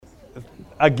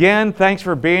Again, thanks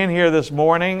for being here this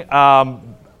morning.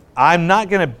 I'm not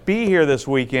going to be here this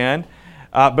weekend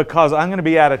because I'm going to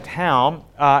be out of town.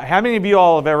 How many of you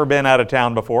all have ever been out of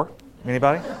town before?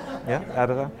 Anybody? Yeah, out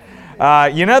of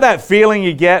town? You know that feeling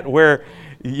you get where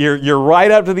you're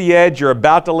right up to the edge, you're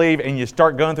about to leave, and you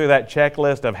start going through that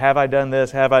checklist of have I done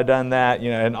this, have I done that,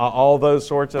 and all those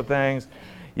sorts of things.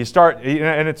 You start,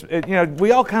 and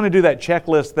we all kind of do that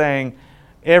checklist thing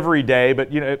every day,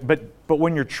 but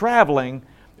when you're traveling,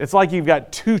 it's like you've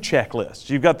got two checklists.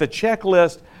 You've got the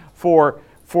checklist for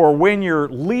when you're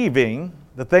leaving,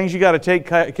 the things you got to take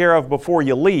care of before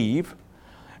you leave,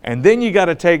 and then you got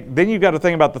to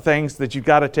think about the things that you've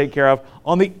got to take care of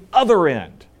on the other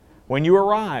end when you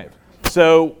arrive.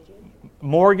 So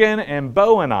Morgan and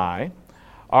Bo and I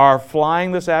are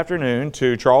flying this afternoon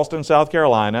to Charleston, South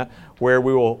Carolina, where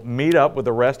we will meet up with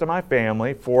the rest of my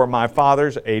family for my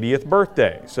father's 80th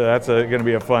birthday. So that's going to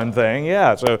be a fun thing.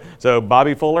 Yeah, so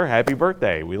Bobby Fuller, happy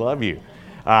birthday. We love you.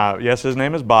 Yes, his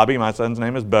name is Bobby. My son's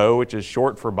name is Bo, which is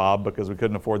short for Bob because we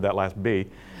couldn't afford that last B.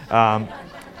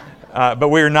 But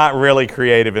we're not really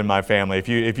creative in my family.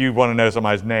 If you want to know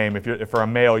somebody's name, if for a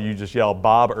male, you just yell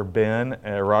Bob or Ben,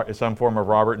 some form of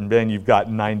Robert and Ben, you've got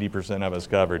 90% of us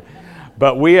covered.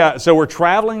 But so we're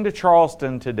traveling to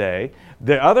Charleston today.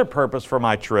 The other purpose for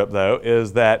my trip, though,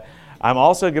 is that I'm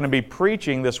also going to be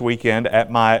preaching this weekend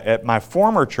at my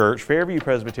former church, Fairview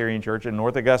Presbyterian Church in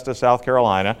North Augusta, South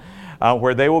Carolina,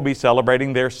 where they will be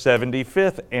celebrating their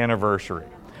 75th anniversary.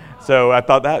 So I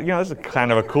thought that, there's a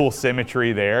kind of a cool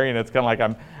symmetry there. It's kind of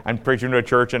like I'm preaching to a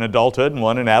church in adulthood and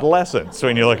one in adolescence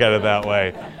when you look at it that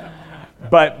way.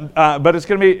 But it's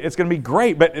going to be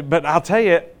great. But I'll tell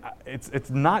you, it's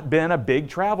not been a big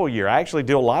travel year. I actually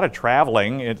do a lot of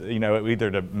traveling,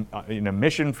 either to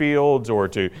mission fields or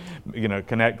to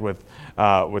connect with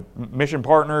mission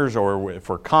partners or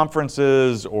for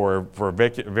conferences or for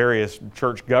various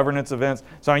church governance events.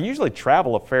 So I usually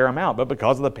travel a fair amount, but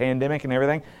because of the pandemic and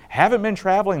everything, haven't been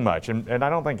traveling much. And I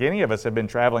don't think any of us have been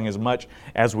traveling as much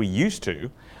as we used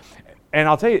to. And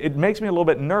I'll tell you, it makes me a little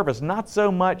bit nervous, not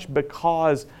so much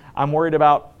because I'm worried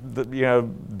about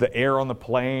the air on the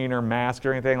plane or mask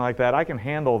or anything like that. I can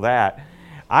handle that.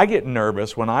 I get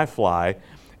nervous when I fly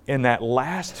in that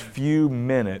last few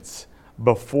minutes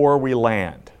before we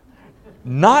land.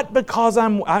 Not because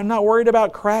I'm not worried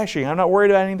about crashing. I'm not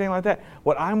worried about anything like that.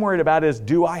 What I'm worried about is,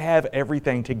 do I have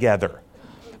everything together?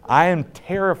 I am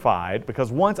terrified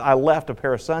because once I left a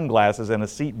pair of sunglasses in a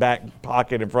seat back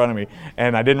pocket in front of me,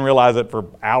 and I didn't realize it for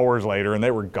hours later, and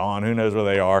they were gone. Who knows where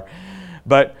they are?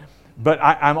 But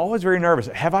I'm always very nervous.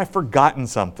 Have I forgotten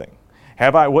something?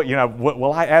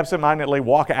 Will I absentmindedly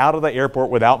walk out of the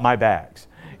airport without my bags?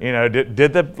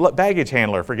 Did the baggage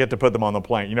handler forget to put them on the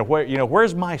plane?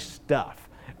 Where's my stuff?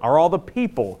 Are all the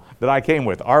people that I came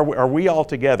with, are we all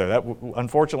together?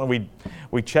 Unfortunately,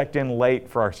 we checked in late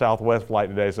for our Southwest flight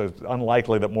today, so it's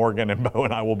unlikely that Morgan and Bo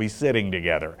and I will be sitting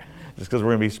together, just because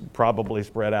we're going to be probably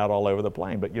spread out all over the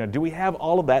plane. But do we have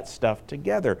all of that stuff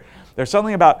together? There's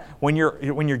something about when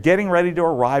you're getting ready to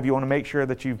arrive, you want to make sure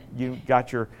that you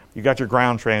got your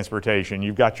ground transportation,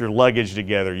 you've got your luggage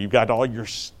together, you've got all your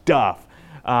stuff.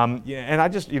 And I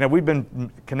just we've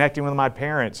been connecting with my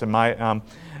parents and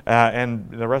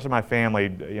and the rest of my family,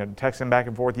 texting back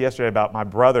and forth yesterday about my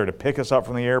brother to pick us up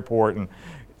from the airport and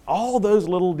all those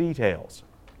little details.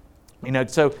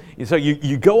 So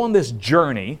you go on this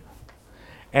journey,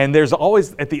 and there's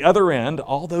always at the other end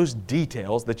all those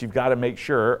details that you've got to make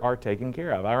sure are taken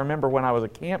care of. I remember when I was a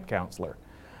camp counselor,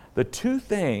 the two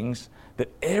things that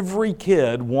every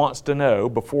kid wants to know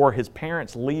before his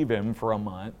parents leave him for a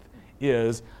month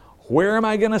is, where am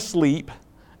I going to sleep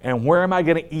and where am I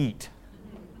going to eat?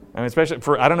 I mean, especially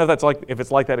I don't know if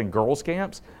it's like that in girls'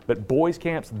 camps, but boys'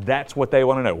 camps, that's what they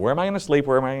want to know. Where am I going to sleep?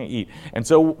 Where am I going to eat? And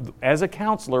so as a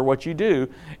counselor, what you do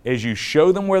is you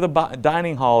show them where the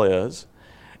dining hall is,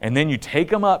 and then you take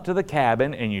them up to the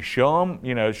cabin and you show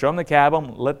them the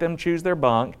cabin, let them choose their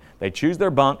bunk. They choose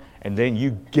their bunk, and then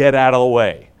you get out of the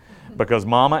way because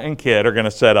mama and kid are going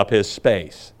to set up his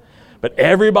space. But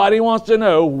everybody wants to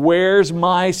know, where's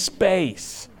my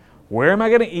space? Where am I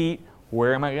going to eat?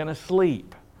 Where am I going to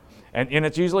sleep? And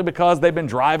it's usually because they've been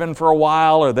driving for a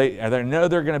while, or they know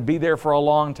they're going to be there for a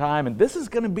long time, and this is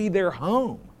going to be their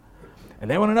home. And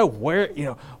they want to know,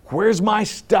 where's my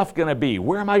stuff going to be?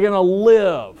 Where am I going to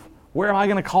live? Where am I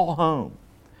going to call home?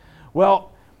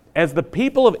 Well, as the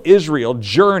people of Israel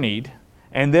journeyed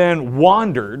and then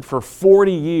wandered for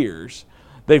 40 years,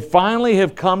 they finally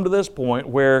have come to this point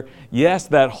where, yes,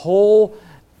 that whole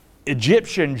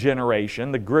Egyptian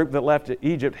generation, the group that left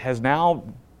Egypt, has now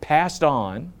passed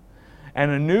on, and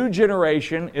a new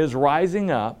generation is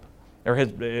rising up or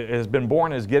has been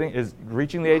born, is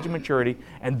reaching the age of maturity,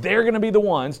 and they're going to be the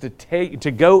ones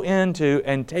to go into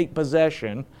and take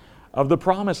possession of the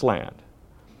promised land.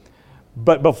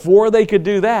 But before they could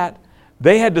do that,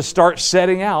 they had to start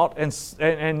setting out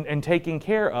and taking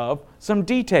care of some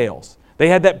details. They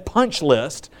had that punch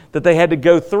list that they had to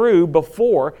go through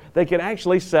before they could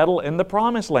actually settle in the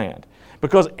promised land.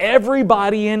 Because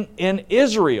everybody in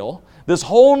Israel, this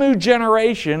whole new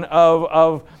generation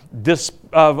of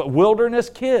wilderness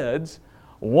kids,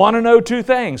 want to know two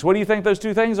things. What do you think those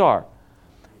two things are?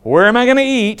 Where am I going to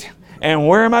eat, and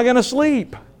where am I going to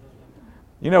sleep?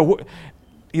 You know,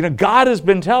 God has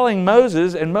been telling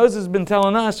Moses, and Moses has been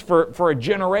telling us for a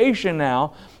generation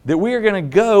now, that we are going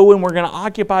to go and we're going to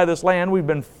occupy this land. We've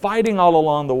been fighting all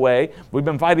along the way. We've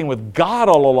been fighting with God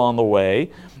all along the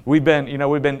way. We've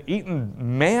been eating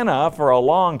manna for a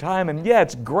long time, and yeah,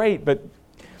 it's great, but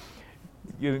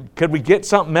could we get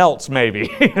something else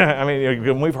maybe? I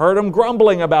mean, we've heard them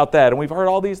grumbling about that, and we've heard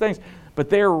all these things, but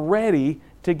they're ready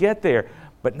to get there.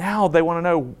 But now they want to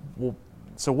know, well,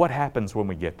 so what happens when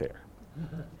we get there?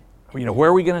 Where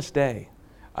are we going to stay?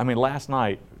 I mean, last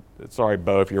night, sorry,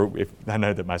 Bo, if I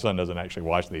know that my son doesn't actually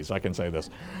watch these, so I can say this.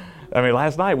 I mean,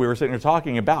 last night we were sitting here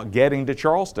talking about getting to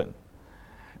Charleston,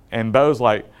 and Bo's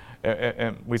like,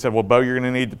 and we said, well, Bo, you're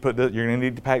going to need to put this, you're going to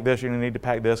need to pack this, you're going to need to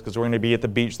pack this, because we're going to be at the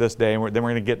beach this day, and then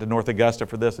we're going to get to North Augusta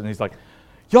for this. And he's like,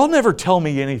 y'all never tell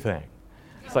me anything.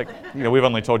 It's like, we've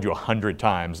only told you 100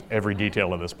 times every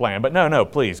detail of this plan, but no,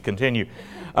 please continue.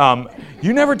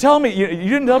 You never tell me. You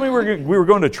didn't tell me we were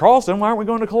going to Charleston. Why aren't we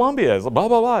going to Columbia? It's like blah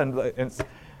blah blah. And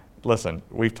listen,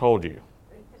 we've told you.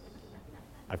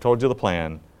 I've told you the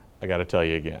plan. I got to tell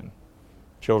you again.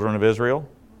 Children of Israel,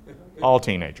 all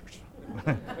teenagers.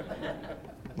 The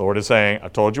Lord is saying,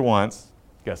 I've told you once.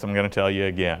 Guess I'm going to tell you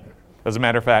again. As a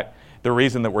matter of fact, the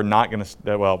reason that we're not going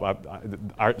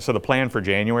to so the plan for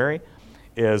January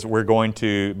is we're going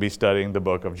to be studying the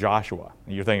book of Joshua.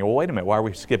 And you're thinking, well, wait a minute, why are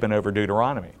we skipping over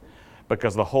Deuteronomy?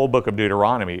 Because the whole book of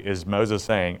Deuteronomy is Moses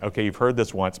saying, okay, you've heard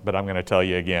this once, but I'm going to tell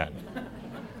you again.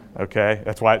 Okay?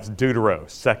 That's why it's Deutero,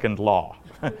 second law.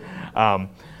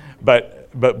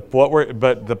 But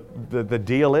the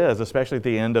deal is, especially at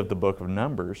the end of the book of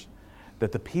Numbers,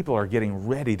 that the people are getting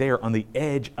ready. They are on the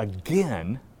edge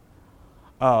again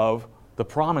of the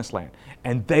promised land.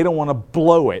 And they don't want to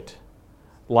blow it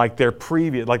like the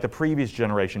previous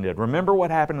generation did. Remember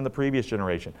what happened in the previous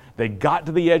generation. They got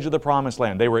to the edge of the promised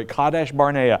land. They were at Kadesh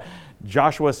Barnea.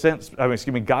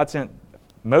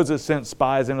 Moses sent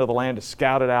spies into the land to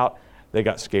scout it out. They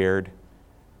got scared.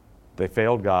 They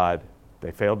failed God.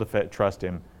 They failed to trust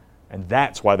Him. And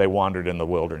that's why they wandered in the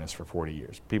wilderness for 40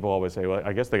 years. People always say, well,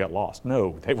 I guess they got lost.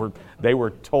 No, they were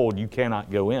told you cannot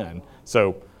go in.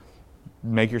 So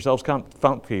make yourselves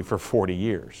comfy for 40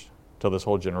 years. Till this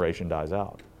whole generation dies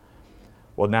out.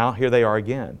 Well, now here they are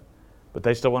again. But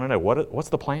they still want to know, what's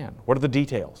the plan? What are the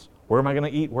details? Where am I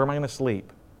going to eat? Where am I going to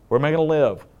sleep? Where am I going to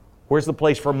live? Where's the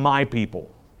place for my people?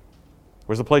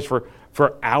 Where's the place for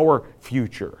our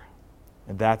future?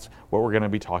 And that's what we're going to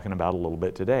be talking about a little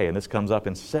bit today. And this comes up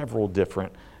in several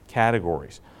different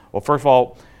categories. Well, first of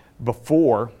all,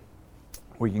 before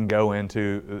we can go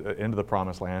into the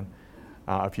promised land,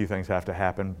 a few things have to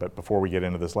happen. But before we get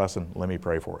into this lesson, let me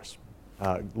pray for us.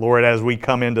 Lord, as we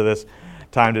come into this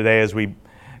time today, as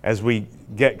we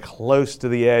get close to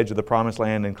the edge of the promised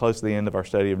land and close to the end of our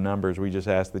study of Numbers, we just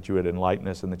ask that you would enlighten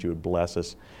us and that you would bless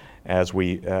us as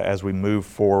we move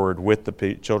forward with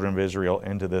the children of Israel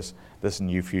into this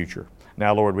new future.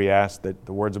 Now, Lord, we ask that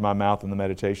the words of my mouth and the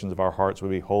meditations of our hearts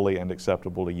would be holy and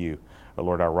acceptable to you, O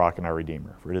Lord, our rock and our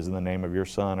Redeemer. For it is in the name of your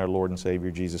Son, our Lord and Savior,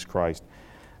 Jesus Christ,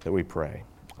 that we pray.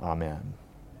 Amen.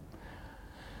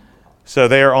 So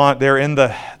they're in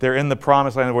the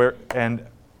promised land, and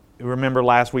remember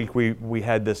last week we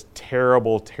had this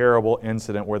terrible, terrible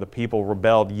incident where the people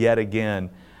rebelled yet again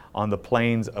on the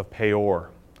plains of Peor.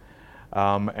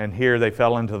 And here they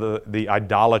fell into the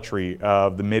idolatry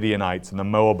of the Midianites and the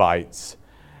Moabites.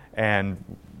 And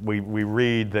we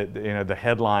read that the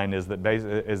headline is that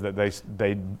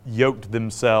they yoked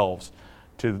themselves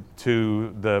to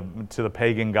the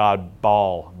pagan god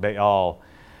Baal,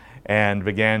 and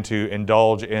began to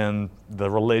indulge in the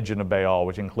religion of Baal,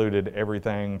 which included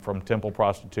everything from temple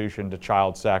prostitution to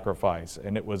child sacrifice.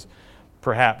 And it was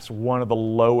perhaps one of the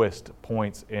lowest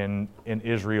points in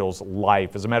Israel's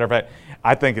life. As a matter of fact,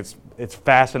 I think it's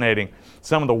fascinating.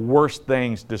 Some of the worst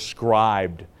things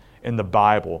described in the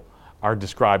Bible are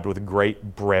described with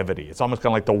great brevity. It's almost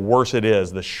kind of like the worse it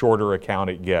is, the shorter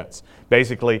account it gets.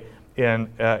 Basically, in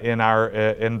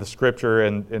the scripture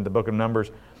and in the book of Numbers,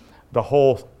 the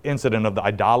whole incident of the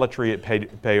idolatry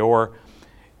at Peor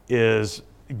is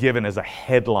given as a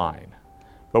headline,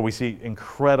 but we see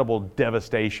incredible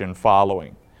devastation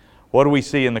following. What do we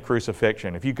see in the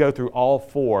crucifixion? If you go through all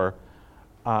four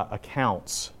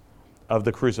accounts of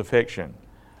the crucifixion,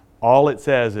 all it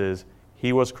says is,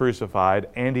 he was crucified,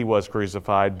 and he was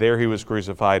crucified, there he was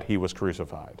crucified, he was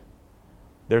crucified.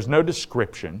 There's no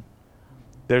description.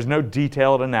 There's no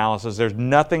detailed analysis. There's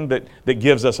nothing that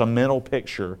gives us a mental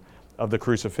picture of the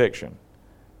crucifixion.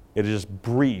 It is just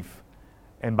brief,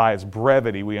 and by its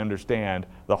brevity, we understand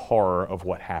the horror of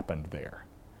what happened there.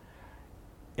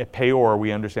 At Peor,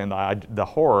 we understand the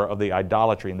horror of the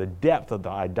idolatry and the depth of the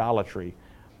idolatry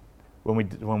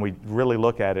when we really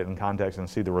look at it in context and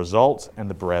see the results and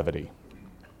the brevity.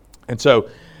 And so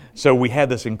we had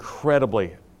this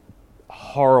incredibly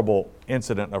horrible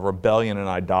incident of rebellion and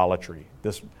idolatry,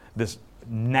 this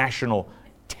national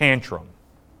tantrum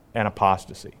and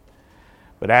apostasy.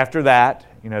 But after that,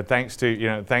 thanks to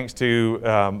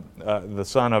the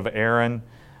son of Aaron,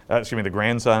 the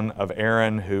grandson of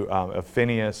Aaron, of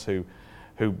Phinehas,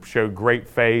 who showed great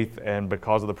faith, and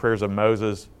because of the prayers of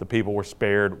Moses, the people were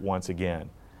spared once again.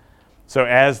 So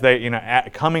as they,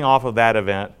 coming off of that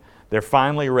event, they're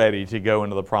finally ready to go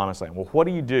into the Promised Land. Well, what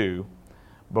do you do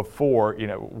before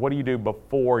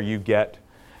you get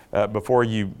before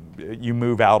you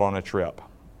move out on a trip?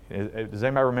 Does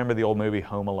anybody remember the old movie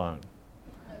Home Alone?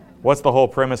 What's the whole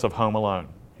premise of Home Alone?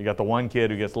 You got the one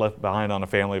kid who gets left behind on a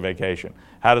family vacation.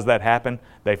 How does that happen?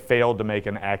 They failed to make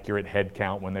an accurate head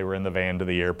count when they were in the van to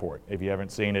the airport. If you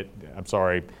haven't seen it, I'm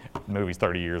sorry, the movie's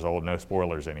 30 years old, no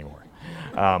spoilers anymore.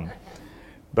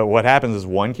 But what happens is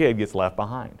one kid gets left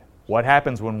behind. What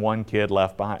happens when one kid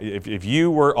left behind? If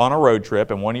you were on a road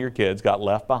trip and one of your kids got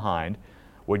left behind,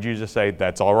 would you just say,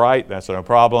 that's all right, that's no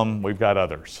problem, we've got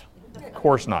others? Of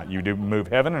course not. You do move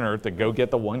heaven and earth to go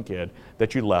get the one kid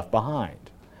that you left behind.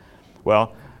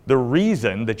 Well, the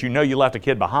reason that you know you left a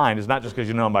kid behind is not just because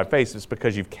you know him by face, it's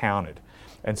because you've counted.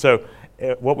 And so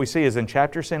what we see is in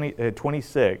chapter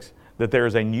 26 that there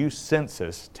is a new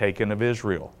census taken of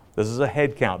Israel. This is a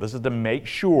head count. This is to make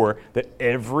sure that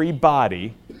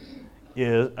everybody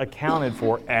is accounted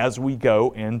for as we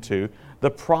go into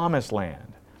the Promised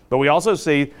Land. But we also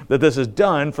see that this is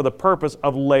done for the purpose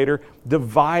of later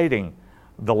dividing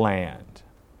the land.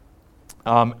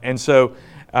 And so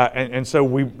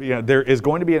there is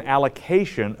going to be an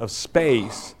allocation of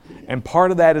space, and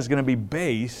part of that is going to be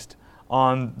based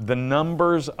on the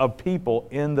numbers of people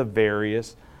in the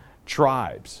various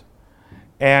tribes.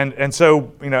 And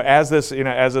so as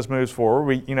this moves forward,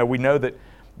 we know that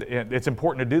it's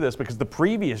important to do this because the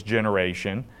previous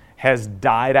generation has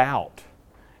died out.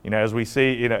 As we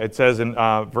see, it says in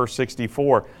verse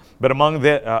 64, but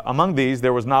among these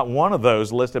there was not one of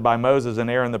those listed by Moses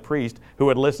and Aaron the priest who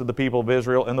had listed the people of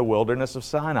Israel in the wilderness of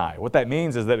Sinai. What that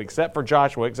means is that except for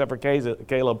Joshua, except for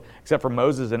Caleb, except for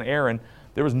Moses and Aaron,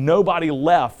 there was nobody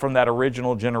left from that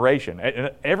original generation.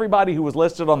 Everybody who was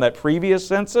listed on that previous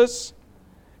census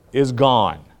is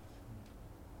gone.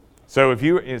 So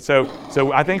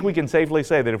I think we can safely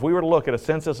say that if we were to look at a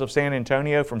census of San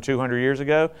Antonio from 200 years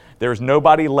ago, there's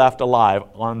nobody left alive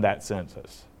on that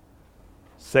census.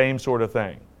 Same sort of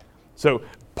thing. So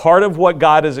part of what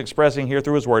God is expressing here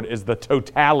through His Word is the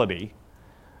totality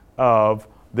of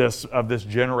this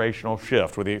generational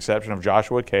shift, with the exception of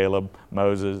Joshua, Caleb,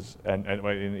 Moses, and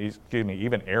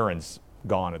even Aaron's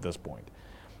gone at this point.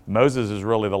 Moses is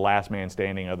really the last man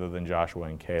standing other than Joshua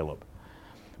and Caleb.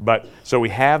 But so we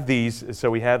have these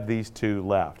two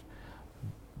left.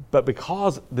 But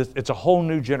because it's a whole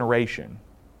new generation,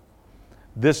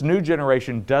 this new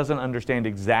generation doesn't understand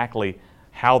exactly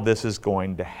how this is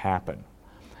going to happen.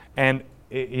 And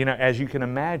as you can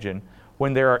imagine,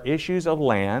 when there are issues of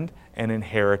land and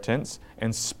inheritance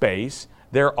and space,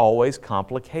 there are always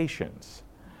complications.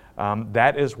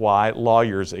 That is why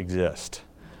lawyers exist.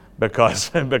 Because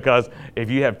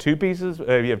if you have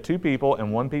two people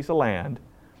and one piece of land,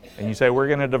 and you say we're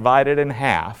going to divide it in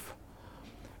half,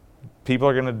 people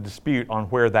are going to dispute on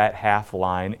where that half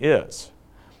line is.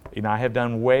 I have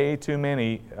done way too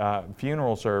many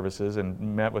funeral services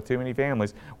and met with too many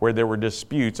families where there were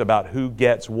disputes about who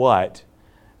gets what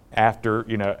after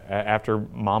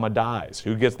Mama dies.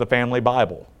 Who gets the family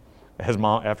Bible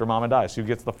after Mama dies? Who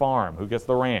gets the farm? Who gets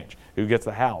the ranch? Who gets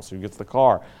the house? Who gets the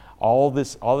car? All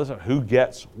this, who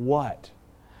gets what?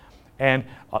 And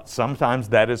sometimes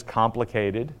that is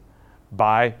complicated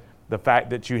by the fact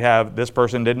that you have this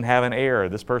person didn't have an heir,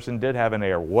 this person did have an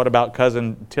heir. What about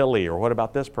cousin Tilly, or what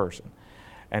about this person?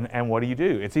 And what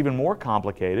do? It's even more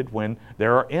complicated when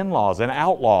there are in-laws and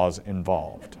outlaws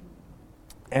involved.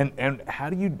 And how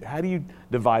do you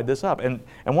divide this up? And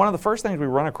one of the first things we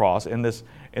run across in this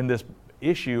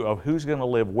issue of who's going to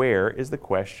live where is the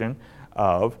question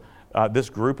of this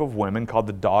group of women called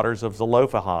the daughters of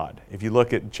Zelophehad. If you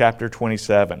look at chapter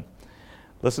 27,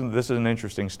 listen, this is an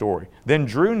interesting story. Then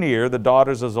drew near the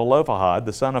daughters of Zelophehad,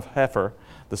 the son of Hepher,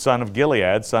 the son of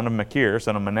Gilead, son of Machir,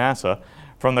 son of Manasseh,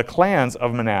 from the clans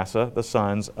of Manasseh, the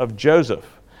sons of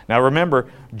Joseph. Now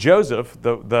remember, Joseph,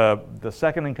 the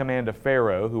second in command of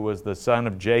Pharaoh, who was the son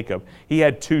of Jacob, he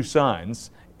had two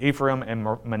sons, Ephraim and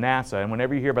Manasseh. And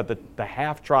whenever you hear about the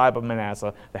half-tribe of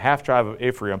Manasseh, the half-tribe of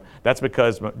Ephraim, that's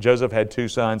because Joseph had two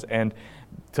sons. And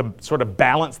to sort of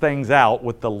balance things out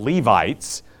with the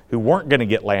Levites, who weren't going to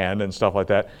get land and stuff like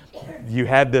that, you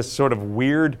had this sort of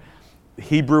weird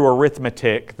Hebrew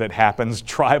arithmetic that happens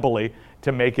tribally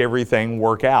to make everything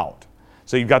work out.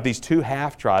 So you've got these two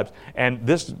half-tribes, and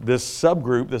this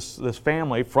subgroup, this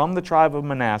family from the tribe of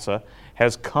Manasseh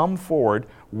has come forward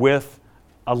with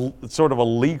a sort of a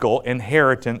legal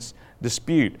inheritance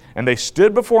dispute. And they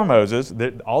stood before Moses,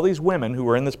 all these women who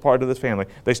were in this part of this family,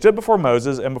 they stood before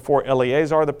Moses and before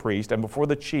Eleazar the priest and before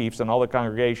the chiefs and all the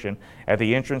congregation at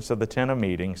the entrance of the tent of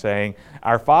meeting, saying,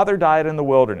 "Our father died in the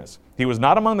wilderness. He was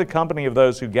not among the company of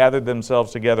those who gathered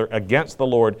themselves together against the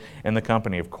Lord in the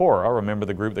company of Korah." Remember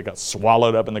the group that got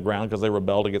swallowed up in the ground because they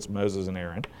rebelled against Moses and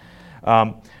Aaron.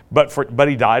 But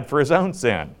he died for his own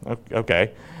sin.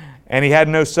 Okay. And he had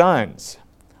no sons.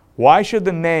 Why should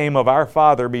the name of our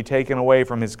father be taken away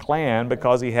from his clan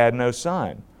because he had no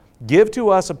son? Give to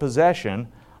us a possession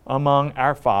among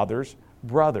our father's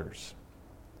brothers.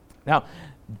 Now,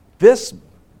 this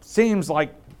seems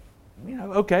like,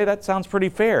 okay, that sounds pretty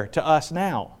fair to us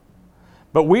now.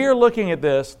 But we are looking at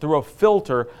this through a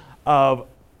filter of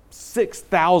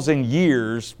 6,000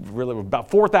 years, really about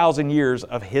 4,000 years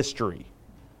of history.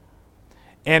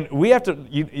 And we have to,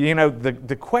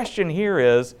 the question here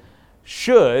is,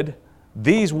 should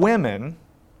these women,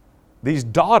 these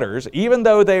daughters, even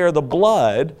though they are the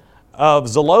blood of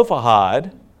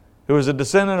Zelophehad, who is a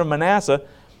descendant of Manasseh,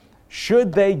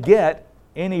 should they get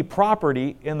any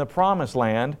property in the promised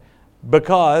land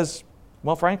because,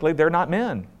 well, frankly, they're not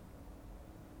men?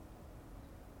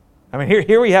 I mean,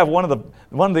 here we have one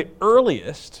of the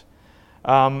earliest,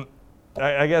 I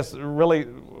guess, really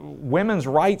women's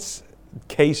rights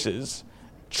cases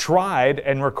tried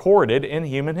and recorded in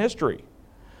human history.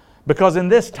 Because in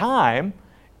this time,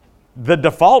 the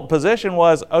default position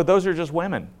was, oh, those are just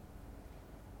women.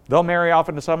 They'll marry off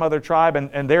into some other tribe,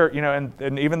 and they're,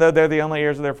 and even though they're the only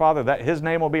heirs of their father, that his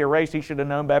name will be erased. He should have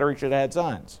known better. He should have had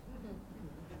sons.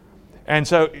 And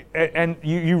so, and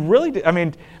you really,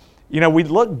 we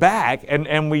look back, and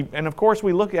of course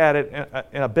we look at it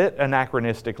in a bit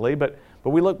anachronistically, but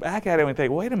we look back at it and we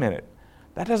think, wait a minute.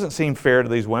 That doesn't seem fair to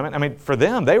these women. I mean, for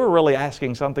them, they were really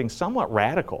asking something somewhat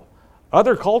radical.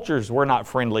 Other cultures were not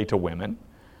friendly to women.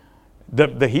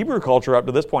 The Hebrew culture up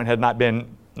to this point had not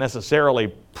been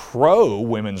necessarily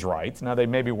pro-women's rights. Now, they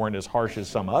maybe weren't as harsh as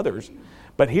some others.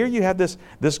 But here you have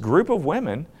this group of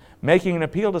women making an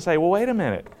appeal to say, well, wait a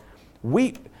minute.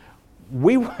 We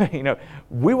want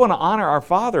to honor our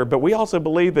father, but we also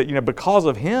believe that, because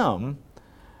of him,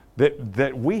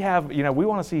 that we have, we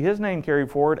want to see his name carried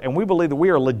forward, and we believe that we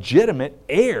are legitimate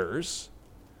heirs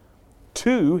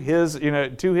to his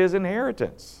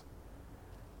inheritance.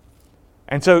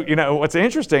 And so, what's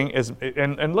interesting is,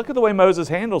 and look at the way Moses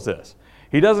handles this.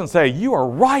 He doesn't say, you are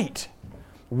right.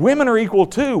 Women are equal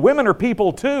too. Women are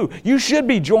people too. You should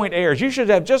be joint heirs. You should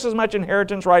have just as much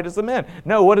inheritance right as the men.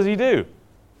 No, what does he do?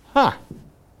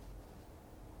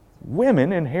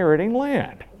 Women inheriting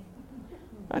land.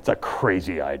 That's a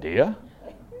crazy idea.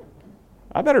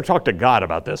 I better talk to God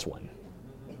about this one.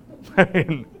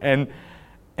 and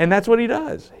that's what he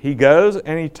does. He goes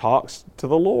and he talks to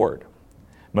the Lord.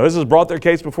 Moses brought their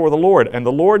case before the Lord, and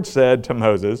the Lord said to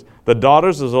Moses, the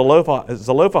daughters of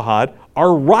Zelophehad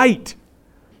are right.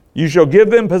 You shall give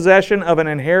them possession of an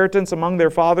inheritance among their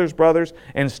father's brothers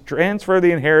and transfer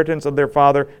the inheritance of their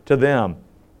father to them.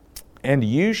 And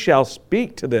you shall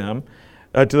speak to them,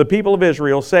 to the people of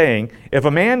Israel, saying, if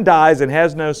a man dies and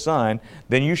has no son,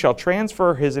 then you shall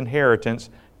transfer his inheritance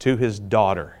to his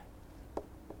daughter.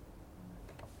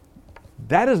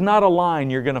 That is not a line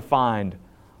you're going to find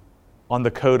on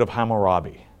the Code of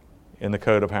Hammurabi, in the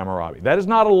Code of Hammurabi. That is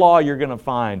not a law you're going to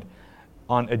find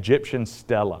on Egyptian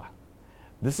stela.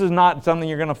 This is not something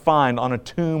you're going to find on a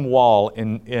tomb wall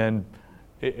in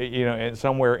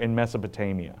somewhere in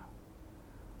Mesopotamia.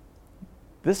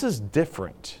 This is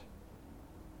different.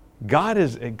 God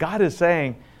is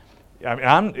saying,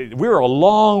 we're a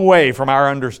long way from our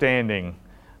understanding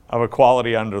of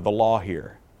equality under the law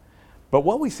here. But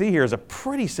what we see here is a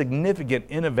pretty significant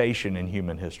innovation in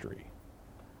human history.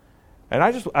 And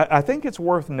I think it's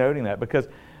worth noting that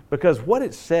because what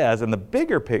it says in the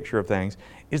bigger picture of things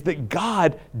is that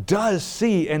God does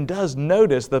see and does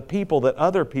notice the people that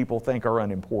other people think are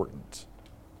unimportant.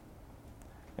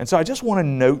 And so I just want to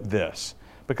note this,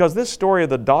 because this story of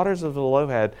the daughters of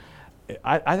Zelophehad,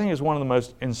 I think is one of the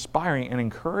most inspiring and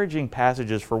encouraging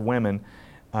passages for women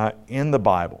in the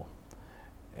Bible.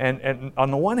 And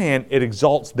on the one hand, it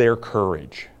exalts their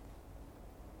courage.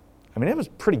 I mean, it was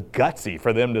pretty gutsy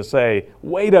for them to say,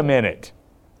 wait a minute.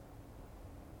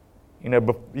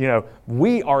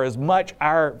 We are as much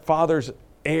our father's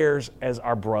heirs as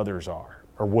our brothers are,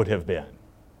 or would have been.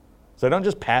 So don't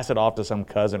just pass it off to some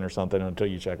cousin or something until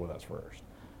you check with us first.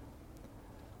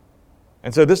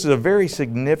 And so this is a very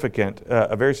significant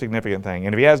thing.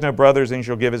 And if he has no brothers, then he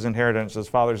shall give his inheritance to his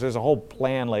fathers. There's a whole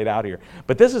plan laid out here.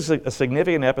 But this is a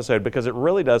significant episode because it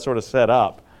really does sort of set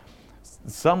up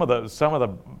some of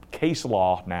the case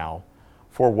law now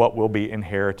for what will be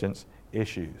inheritance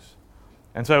issues.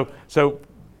 And so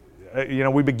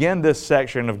we begin this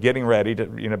section of getting ready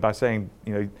to, by saying,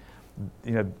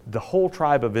 the whole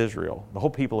tribe of Israel, the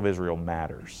whole people of Israel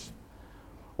matters.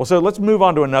 Well, so let's move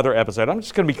on to another episode. I'm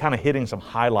just going to be kind of hitting some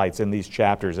highlights in these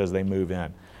chapters as they move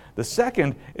in. The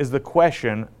second is the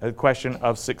question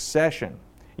of succession.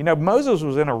 Moses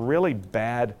was in a really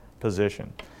bad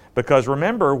position because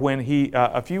remember when he,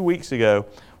 a few weeks ago,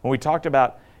 when we talked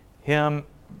about him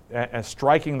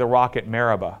striking the rock at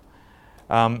Meribah,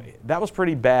 that was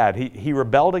pretty bad. He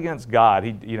rebelled against God.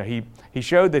 He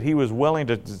showed that he was willing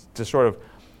to sort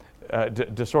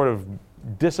of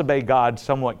disobey God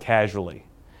somewhat casually.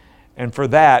 And for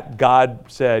that, God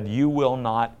said, you will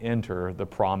not enter the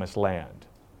promised land.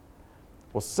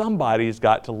 Well, somebody's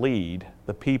got to lead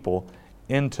the people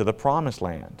into the promised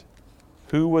land.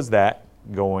 Who was that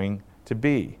going to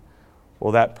be?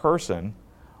 Well, that person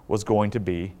was going to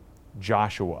be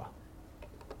Joshua.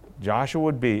 Joshua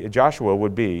would be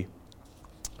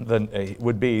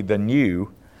the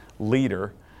new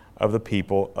leader of the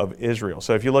people of Israel.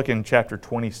 So if you look in chapter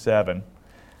 27,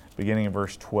 beginning in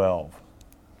verse 12.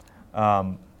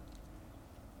 Let's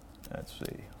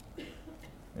see.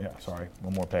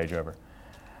 One more page over.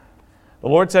 The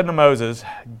Lord said to Moses,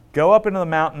 go up into the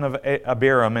mountain of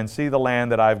Abiram and see the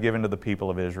land that I have given to the people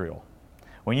of Israel.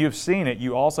 When you have seen it,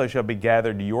 you also shall be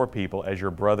gathered to your people as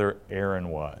your brother Aaron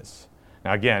was.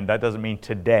 Now again, that doesn't mean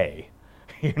today.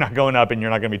 You're not going up and you're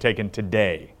not going to be taken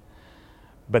today.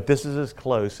 But this is as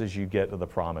close as you get to the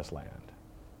promised land.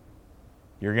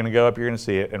 You're going to go up, you're going to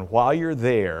see it, and while you're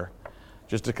there,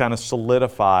 just to kind of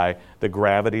solidify the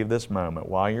gravity of this moment,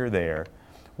 while you're there,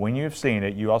 when you have seen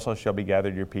it, you also shall be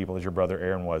gathered to your people as your brother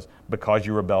Aaron was, because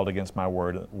you rebelled against my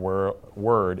word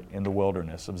in the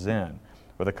wilderness of Zin,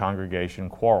 where the congregation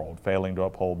quarreled, failing to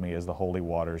uphold me as the holy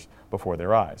waters before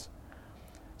their eyes.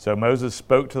 So Moses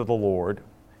spoke to the Lord,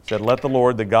 said, let the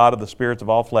Lord, the God of the spirits of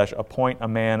all flesh, appoint a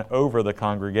man over the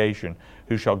congregation,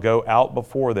 who shall go out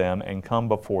before them and come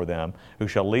before them, who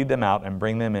shall lead them out and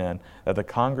bring them in, that the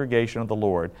congregation of the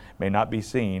Lord may not be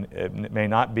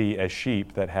as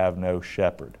sheep that have no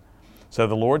shepherd. So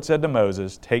the Lord said to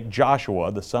Moses, take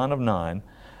Joshua, the son of Nun,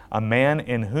 a man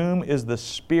in whom is the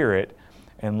Spirit,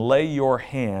 and lay your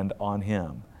hand on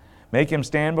him. Make him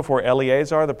stand before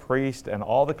Eleazar the priest and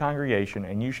all the congregation,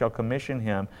 and you shall commission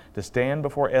him to stand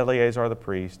before Eleazar the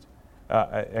priest,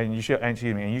 and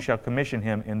you shall commission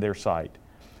him in their sight.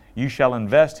 You shall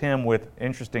invest him with,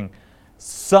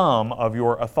 some of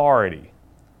your authority,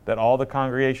 that all the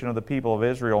congregation of the people of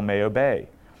Israel may obey.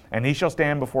 And he shall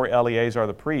stand before Eleazar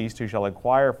the priest, who shall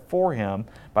inquire for him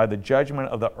by the judgment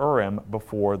of the Urim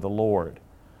before the Lord.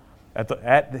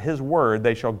 At his word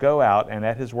they shall go out, and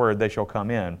at his word they shall come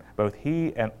in, both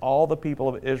he and all the people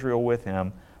of Israel with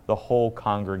him, the whole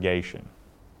congregation.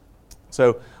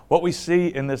 So what we see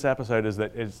in this episode is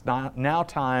that it's now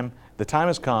time, the time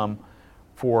has come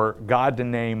for God to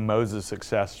name Moses'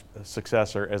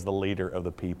 successor as the leader of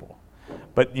the people.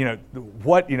 But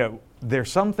there's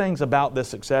some things about this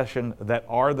succession that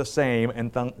are the same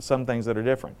and some things that are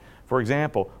different. For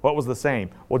example, what was the same?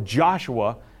 Well,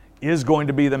 Joshua is going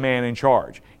to be the man in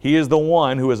charge. He is the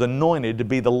one who is anointed to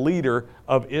be the leader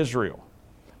of Israel.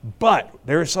 But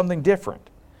there is something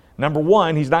different. Number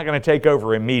one, he's not going to take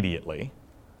over immediately.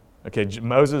 Okay,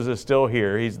 Moses is still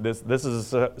here. This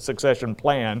is a succession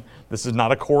plan. This is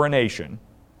not a coronation.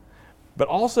 But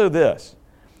also this,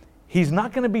 he's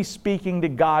not going to be speaking to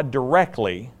God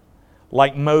directly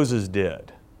like Moses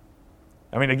did.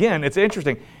 I mean, again, it's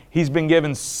interesting. He's been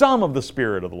given some of the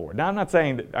Spirit of the Lord. Now, I'm not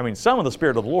saying that, some of the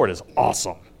Spirit of the Lord is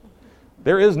awesome.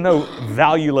 There is no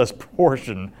valueless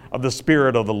portion of the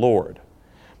Spirit of the Lord.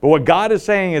 But what God is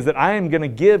saying is that I am going to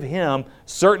give him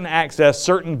certain access,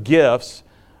 certain gifts,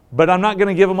 but I'm not going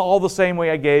to give them all the same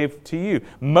way I gave to you.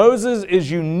 Moses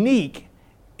is unique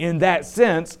in that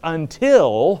sense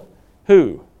until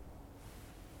who?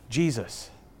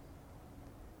 Jesus.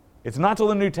 It's not till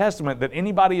the New Testament that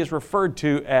anybody is referred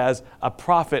to as a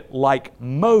prophet like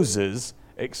Moses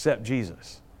except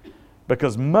Jesus.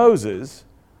 Because Moses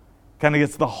kind of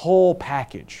gets the whole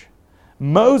package.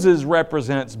 Moses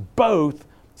represents both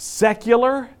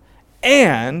secular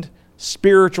and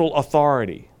spiritual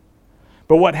authority.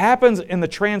 But what happens in the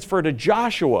transfer to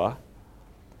Joshua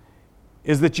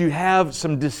is that you have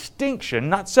some distinction,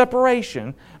 not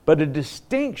separation, but a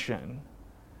distinction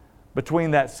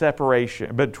between that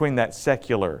separation, between that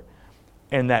secular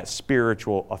and that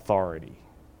spiritual authority.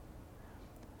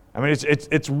 I mean,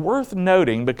 it's worth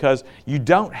noting because you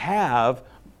don't have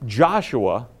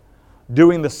Joshua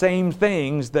doing the same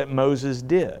things that Moses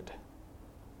did.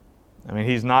 I mean,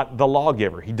 he's not the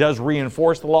lawgiver. He does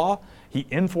reinforce the law. He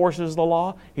enforces the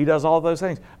law. He does all those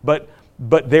things. But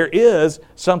there is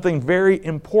something very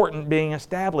important being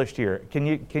established here. Can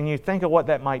you think of what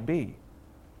that might be?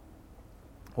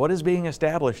 What is being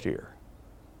established here?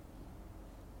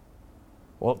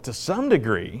 Well, to some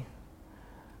degree,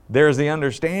 there's the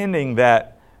understanding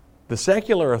that the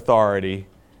secular authority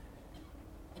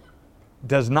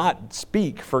does not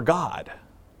speak for God.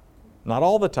 Not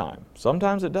all the time.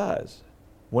 Sometimes it does,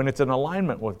 when it's in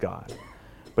alignment with God.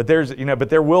 But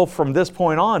there will from this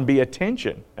point on be a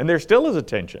tension, and there still is a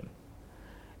tension,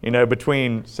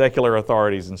 between secular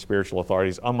authorities and spiritual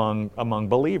authorities among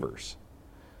believers.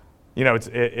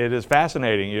 It is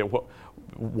fascinating.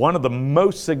 One of the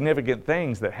most significant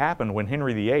things that happened when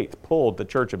Henry VIII pulled the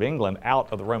Church of England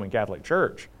out of the Roman Catholic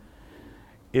Church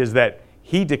is that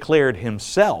he declared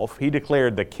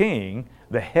the king,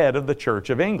 the head of the Church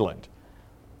of England.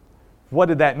 What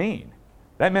did that mean?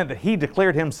 That meant that he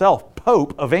declared himself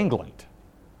Pope of England.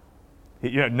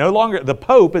 The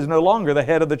Pope is no longer the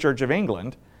head of the Church of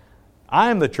England.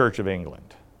 I am the Church of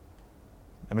England.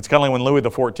 I mean, it's kind of like when Louis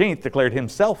XIV declared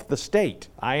himself the state.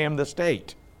 I am the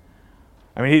state.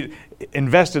 I mean, he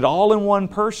invested all in one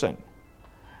person.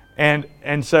 And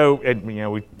so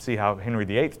we see how Henry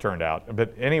VIII turned out.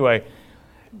 But anyway,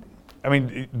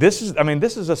 this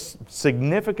is a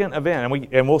significant event,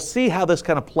 and we'll see how this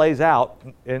kind of plays out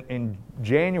in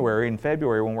January and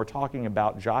February when we're talking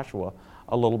about Joshua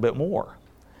a little bit more.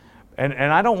 And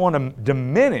I don't want to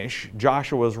diminish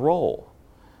Joshua's role,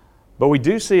 but we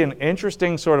do see an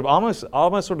interesting sort of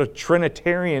almost sort of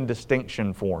Trinitarian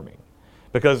distinction forming,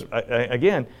 because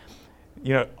again,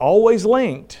 always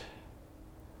linked.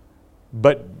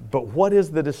 But what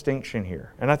is the distinction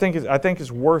here? And I think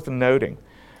it's worth noting.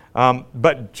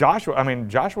 But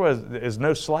Joshua is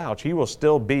no slouch. He will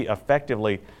still be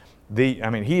effectively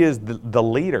he is the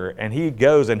leader, and he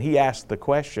goes and he asks the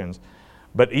questions.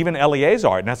 But even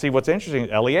Eleazar, now see what's interesting,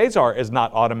 Eleazar is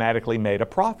not automatically made a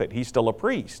prophet. He's still a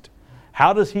priest.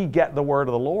 How does he get the word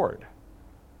of the Lord?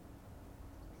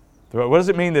 What does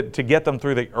it mean to get them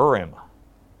through the Urim?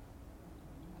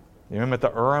 You remember what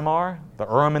the Urim are? The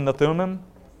Urim and the Thummim?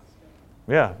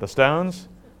 Yeah, the stones.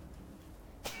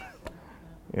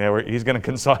 He's going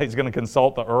to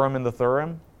consult the Urim and the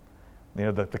Thummim.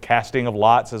 The casting of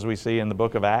lots, as we see in the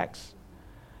book of Acts.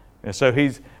 And so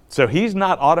he's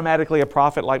not automatically a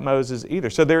prophet like Moses either.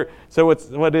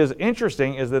 What is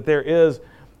interesting is that there is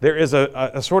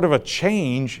a sort of a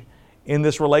change in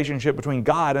this relationship between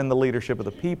God and the leadership of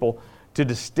the people to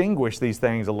distinguish these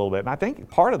things a little bit. And I think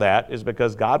part of that is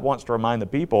because God wants to remind the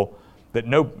people that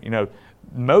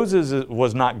Moses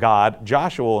was not God,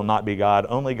 Joshua will not be God,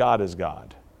 only God is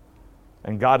God.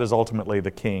 And God is ultimately the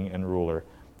king and ruler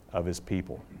of his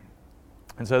people.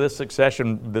 And so this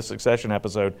succession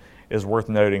episode is worth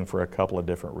noting for a couple of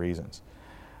different reasons.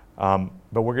 But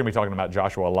we're going to be talking about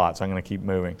Joshua a lot, so I'm going to keep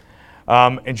moving.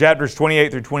 In chapters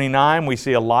 28 through 29, we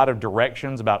see a lot of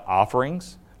directions about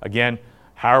offerings. Again,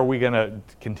 how are we going to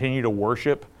continue to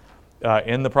worship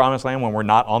in the Promised Land when we're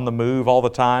not on the move all the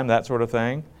time, that sort of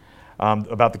thing.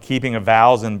 About the keeping of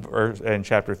vows in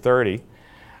chapter 30.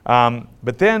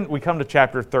 But then we come to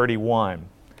chapter 31.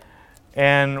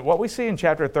 And what we see in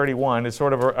chapter 31 is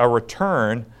sort of a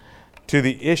return to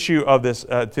the issue of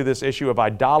this issue of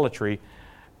idolatry.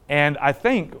 And I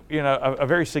think a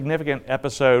very significant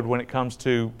episode when it comes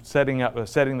to setting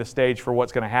the stage for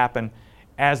what's going to happen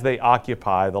as they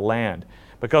occupy the land.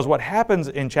 Because what happens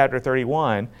in chapter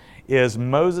 31 is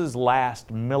Moses'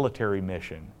 last military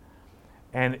mission.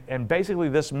 And basically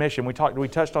this mission, we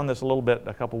touched on this a little bit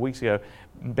a couple weeks ago.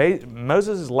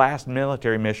 Moses' last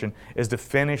military mission is to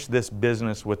finish this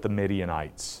business with the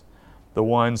Midianites, the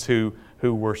ones who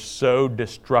who were so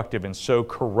destructive and so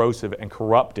corrosive and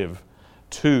corruptive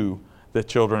to the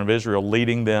children of Israel,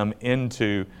 leading them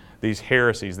into these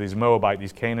heresies, these Moabite,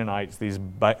 these Canaanites, these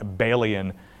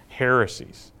Baalian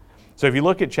heresies. So if you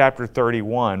look at chapter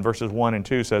 31, verses 1 and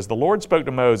 2 says, "The Lord spoke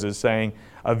to Moses, saying,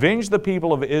 Avenge the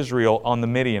people of Israel on the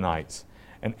Midianites,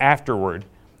 and afterward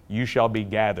you shall be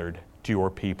gathered to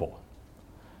your people."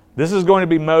 This is going to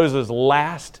be Moses'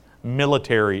 last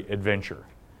military adventure.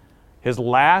 His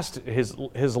last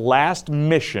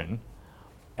mission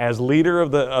as leader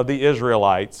of the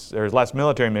Israelites, or his last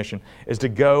military mission, is to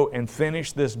go and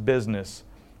finish this business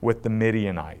with the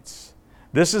Midianites.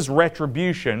 This is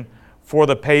retribution for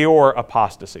the Peor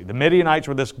apostasy. The Midianites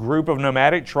were this group of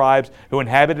nomadic tribes who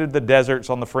inhabited the deserts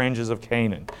on the fringes of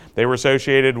Canaan. They were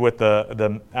associated with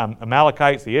the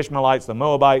Amalekites, the Ishmaelites, the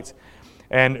Moabites,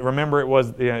 and remember it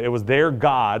was their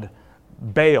god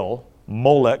Baal,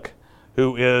 Molech,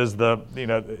 who is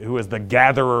the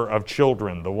gatherer of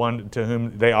children, the one to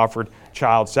whom they offered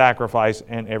child sacrifice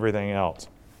and everything else.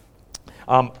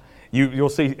 You'll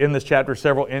see in this chapter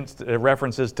several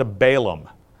references to Balaam,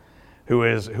 who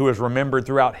is remembered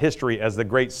throughout history as the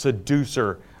great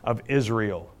seducer of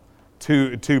Israel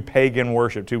to pagan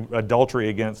worship, to adultery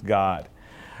against God.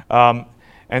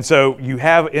 And so you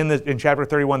have in chapter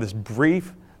 31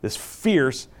 this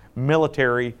fierce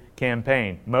military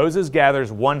campaign. Moses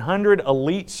gathers 1,000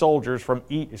 elite soldiers from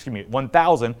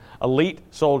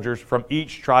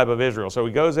each tribe of Israel. So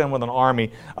he goes in with an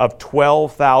army of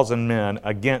 12,000 men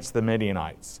against the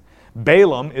Midianites.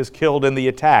 Balaam is killed in the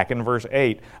attack in verse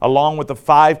 8, along with the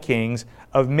 5 kings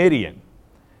of Midian.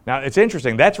 Now it's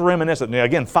interesting, that's reminiscent.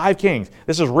 Again, 5 kings.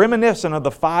 This is reminiscent of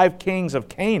the 5 kings of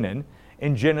Canaan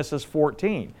in Genesis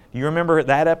 14. Do you remember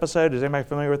that episode? Is anybody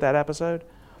familiar with that episode?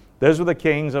 Those were the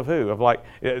kings of who? Of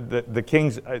the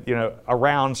kings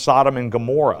around Sodom and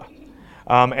Gomorrah.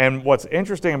 And what's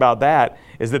interesting about that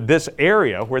is that this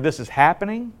area where this is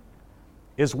happening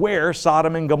is where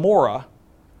Sodom and Gomorrah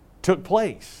took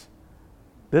place.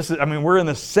 We're in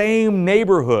the same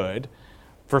neighborhood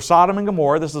for Sodom and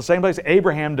Gomorrah. This is the same place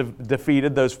Abraham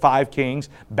defeated those 5 kings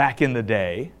back in the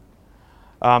day.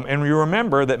 And you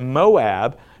remember that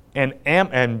Moab and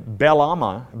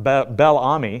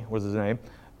Bel-Ami was his name,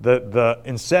 the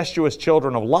incestuous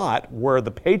children of Lot were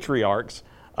the patriarchs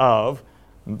of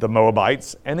the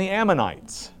Moabites and the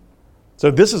Ammonites. So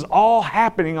this is all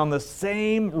happening on the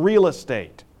same real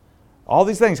estate. All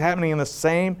these things happening in the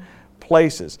same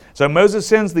places. So Moses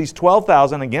sends these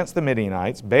 12,000 against the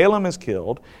Midianites. Balaam is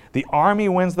killed. The army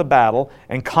wins the battle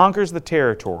and conquers the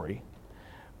territory.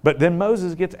 But then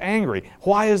Moses gets angry.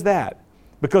 Why is that?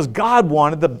 Because God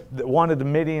wanted the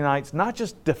Midianites not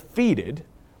just defeated,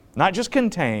 not just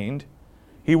contained,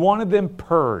 He wanted them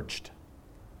purged.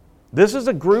 This is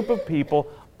a group of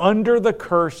people under the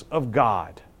curse of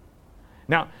God.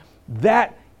 Now,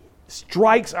 that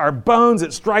strikes our bones,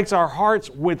 it strikes our hearts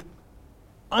with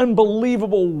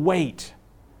unbelievable weight.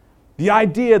 The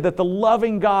idea that the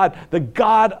loving God, the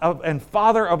God and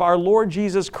Father of our Lord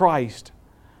Jesus Christ,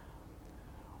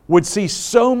 would see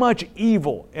so much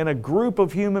evil in a group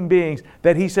of human beings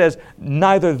that He says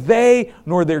neither they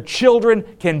nor their children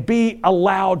can be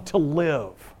allowed to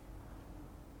live.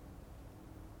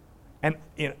 And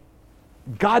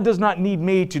God does not need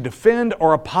me to defend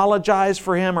or apologize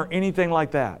for Him or anything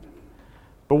like that.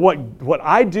 But what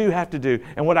I do have to do,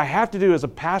 and what I have to do as a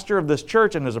pastor of this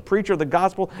church and as a preacher of the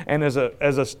gospel and as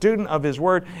a student of His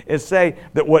Word, is say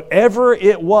that whatever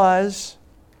it was,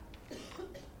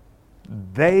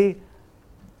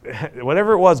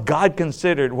 God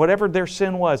considered, whatever their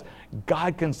sin was,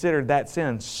 God considered that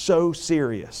sin so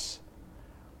serious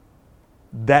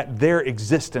that their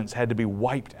existence had to be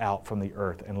wiped out from the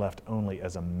earth and left only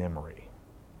as a memory.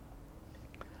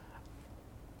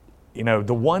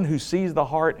 The one who sees the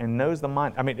heart and knows the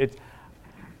mind.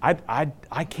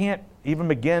 I can't even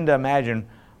begin to imagine,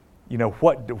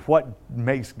 what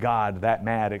makes God that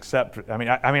mad except,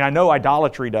 I know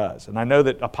idolatry does, and I know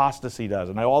that apostasy does,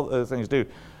 and I know all those things do.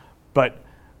 But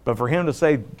for Him to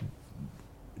say,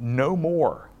 no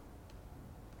more,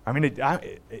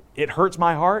 it hurts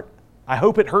my heart. I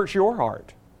hope it hurts your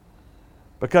heart.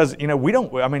 Because, we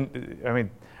don't,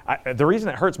 the reason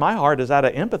it hurts my heart is out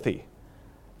of empathy.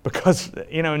 Because,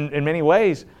 in many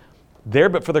ways, there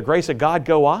but for the grace of God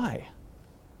go I.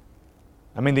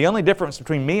 The only difference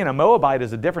between me and a Moabite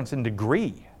is a difference in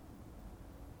degree.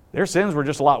 Their sins were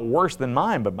just a lot worse than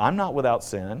mine, but I'm not without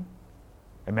sin.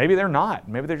 And maybe they're not.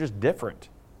 Maybe they're just different.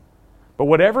 But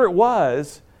whatever it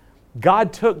was,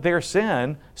 God took their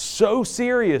sin so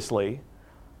seriously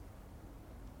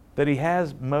that He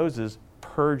has Moses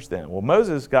purge them. Well,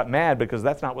 Moses got mad because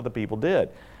that's not what the people did.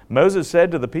 Moses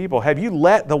said to the people, have you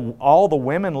let all the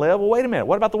women live? Well, wait a minute.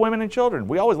 What about the women and children?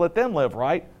 We always let them live,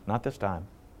 right? Not this time.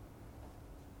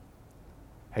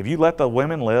 Have you let the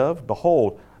women live?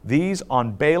 Behold, these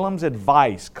on Balaam's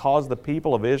advice caused the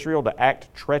people of Israel to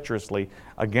act treacherously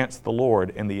against the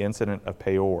Lord in the incident of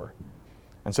Peor.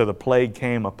 And so the plague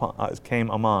came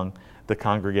among the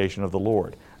congregation of the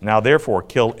Lord. Now therefore,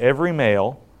 kill every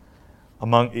male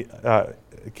among the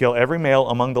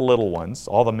little ones.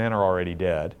 All the men are already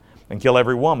dead. And kill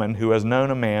every woman who has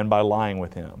known a man by lying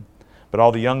with him. But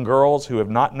all the young girls who have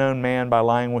not known man by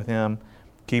lying with him,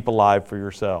 keep alive for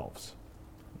yourselves.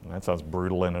 And that sounds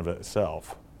brutal in and of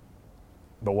itself.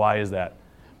 But why is that?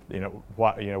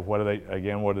 What are they?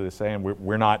 Again, what are they saying?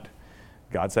 We're not.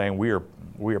 God's saying we are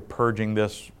purging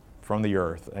this from the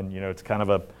earth, and it's kind of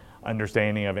a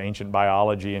understanding of ancient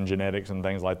biology and genetics and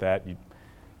things like that.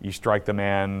 You strike the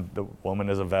man, the woman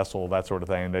is a vessel, that sort of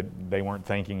thing. They weren't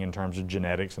thinking in terms of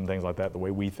genetics and things like that the way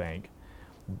we think.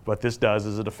 What this does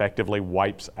is it effectively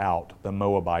wipes out the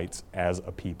Moabites as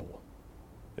a people.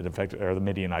 Or the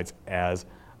Midianites as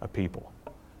a people.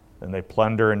 And they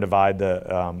plunder and divide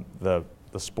the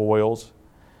spoils.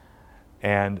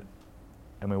 And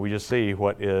we just see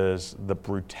what is the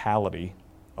brutality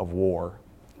of war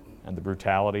and the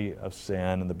brutality of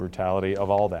sin and the brutality of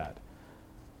all that.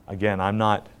 Again, I'm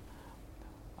not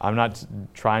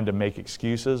trying to make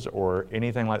excuses or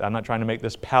anything like that. I'm not trying to make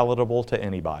this palatable to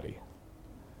anybody.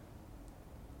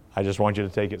 I just want you to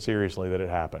take it seriously that it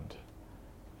happened.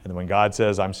 And when God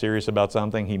says, I'm serious about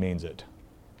something, He means it.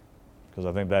 Because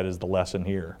I think that is the lesson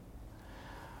here.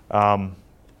 But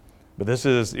this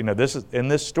is in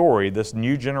this story, this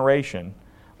new generation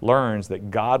learns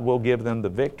that God will give them the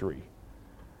victory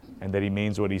and that He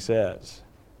means what He says.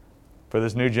 For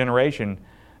this new generation,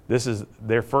 this is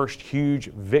their first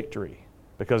huge victory.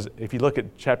 Because if you look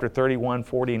at chapter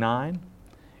 31:49,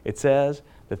 it says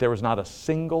that there was not a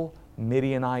single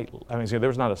there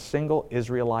was not a single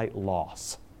Israelite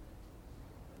loss.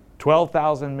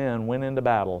 12,000 men went into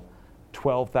battle.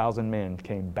 12,000 men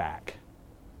came back.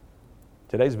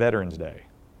 Today's Veterans Day.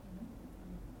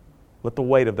 Let the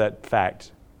weight of that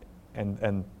fact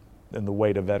and the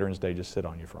weight of Veterans Day just sit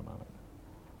on you for a moment.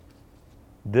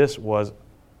 This was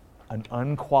an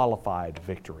unqualified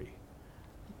victory.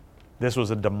 This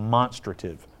was a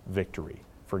demonstrative victory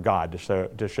for God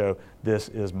to show this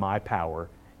is my power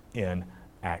in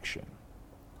action.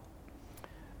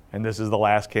 And this is the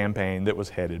last campaign that was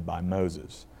headed by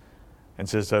Moses. And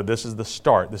so this is the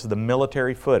start. This is the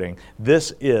military footing.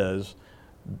 This is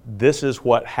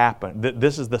what happened.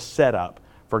 This is the setup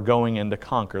for going in to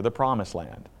conquer the Promised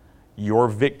Land. Your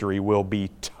victory will be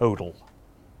total.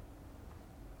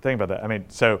 Think about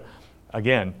that. So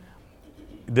again,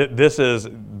 this is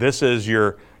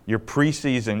your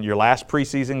preseason, your last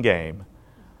preseason game,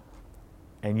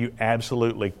 and you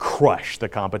absolutely crush the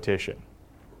competition.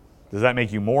 Does that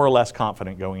make you more or less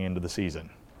confident going into the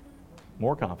season?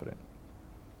 More confident.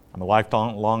 I'm a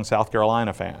lifelong South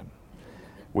Carolina fan.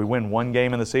 We win one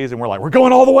game in the season, we're like, we're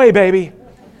going all the way, baby.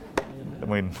 And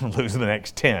we lose the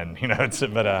next 10.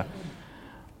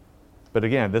 But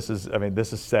again, this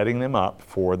is setting them up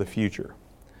for the future.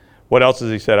 What else does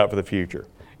He set up for the future?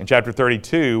 In chapter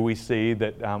 32, we see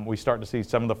that we start to see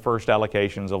some of the first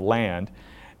allocations of land,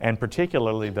 and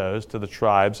particularly those to the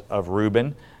tribes of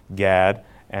Reuben, Gad,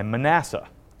 and Manasseh.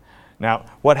 Now,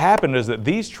 what happened is that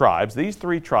these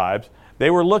three tribes,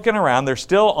 they were looking around. They're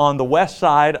still on the west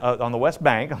side, on the west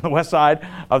bank, on the west side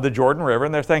of the Jordan River,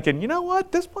 and they're thinking, you know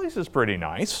what? This place is pretty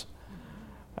nice.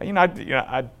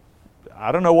 I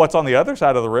don't know what's on the other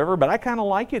side of the river, but I kind of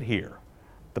like it here.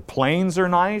 The plains are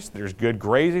nice. There's good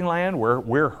grazing land.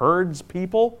 We're herds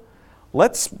people.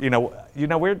 Let's,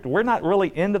 we're not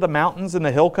really into the mountains and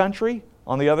the hill country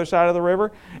on the other side of the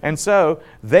river. And so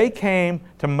they came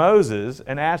to Moses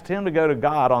and asked him to go to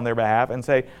God on their behalf and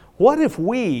say, what if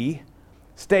we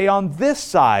stay on this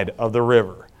side of the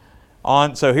river?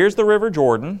 So here's the River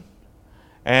Jordan,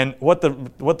 and what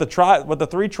the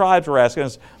three tribes were asking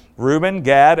is Reuben,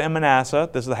 Gad, and Manasseh.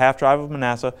 This is the half tribe of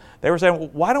Manasseh. They were saying, well,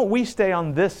 why don't we stay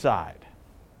on this side?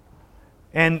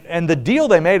 And the deal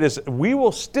they made is we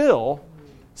will still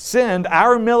send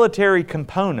our military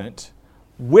component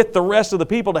with the rest of the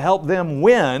people to help them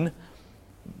win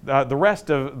the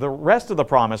rest of the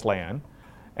Promised Land.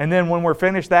 And then when we're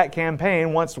finished that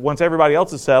campaign, once everybody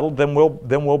else is settled, then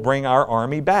we'll bring our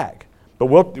army back. But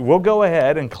we'll go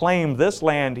ahead and claim this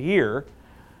land here.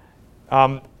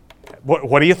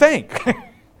 What do you think?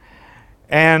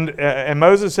 And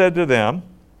Moses said to them,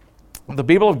 The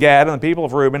people of Gad and the people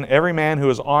of Reuben, every man who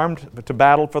is armed to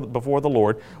battle before the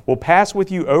Lord, will pass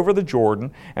with you over the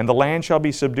Jordan, and the land shall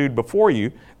be subdued before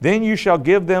you. Then you shall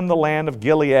give them the land of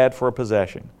Gilead for a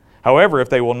possession. However, if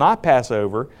they will not pass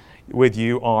over with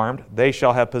you armed, they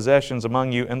shall have possessions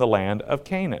among you in the land of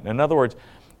Canaan. In other words,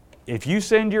 if you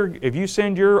send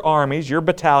your armies, your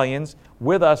battalions,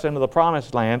 with us into the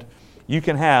promised land, you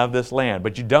can have this land,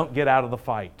 but you don't get out of the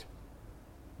fight.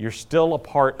 You're still a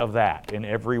part of that in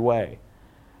every way.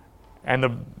 And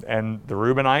the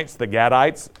Reubenites, the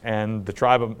Gadites, and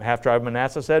the half tribe of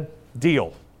Manasseh said,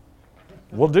 "Deal,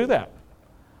 we'll do that."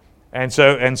 And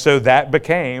so that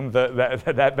became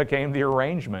the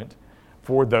arrangement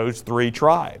for those three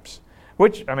tribes.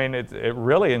 Which, I mean, it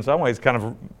really, in some ways, kind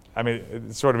of, I mean,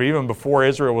 it's sort of even before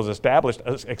Israel was established,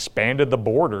 expanded the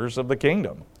borders of the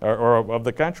kingdom or of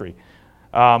the country.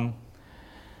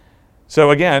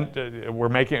 So again, we're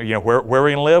making, where are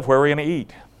we going to live? Where are we going to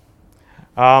eat?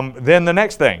 Then the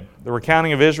next thing, the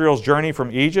recounting of Israel's journey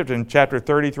from Egypt in chapter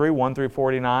 33, 1 through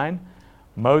 49.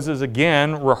 Moses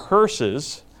again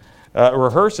rehearses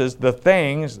the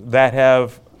things that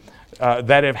have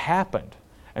happened.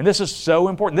 And this is so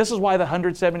important. This is why the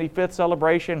 175th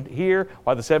celebration here,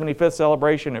 why the 75th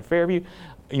celebration at Fairview,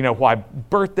 why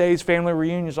birthdays, family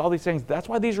reunions, all these things, that's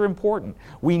why these are important.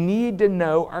 We need to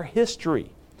know our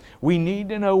history. We need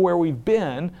to know where we've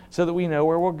been so that we know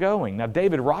where we're going. Now,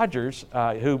 David Rogers,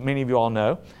 who many of you all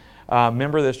know,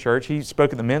 member of this church, he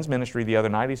spoke at the men's ministry the other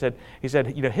night. He said,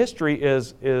 history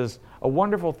is a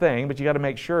wonderful thing, but you got to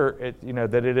make sure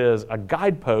that it is a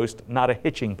guidepost, not a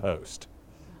hitching post.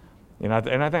 And I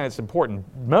think that's important.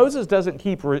 Moses doesn't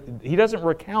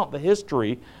recount the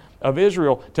history of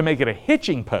Israel to make it a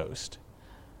hitching post,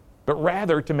 but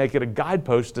rather to make it a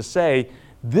guidepost to say,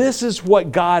 this is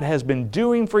what God has been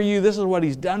doing for you. This is what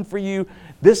He's done for you.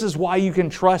 This is why you can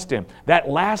trust Him. That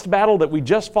last battle that we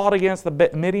just fought against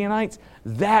the Midianites,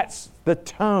 that's the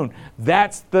tone.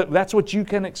 That's what you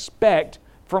can expect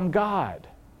from God.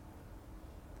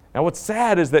 Now what's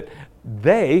sad is that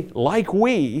they, like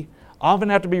we, often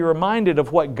have to be reminded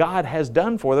of what God has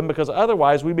done for them, because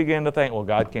otherwise we begin to think, well,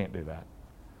 God can't do that.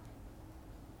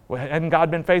 Well, hadn't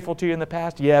God been faithful to you in the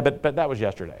past? Yeah, but that was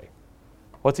yesterday.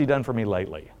 What's He done for me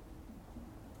lately?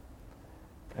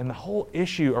 And the whole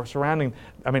issue surrounding,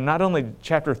 not only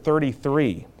chapter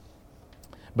 33,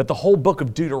 but the whole book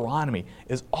of Deuteronomy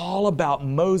is all about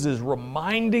Moses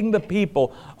reminding the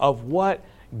people of what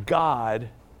God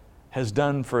has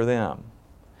done for them.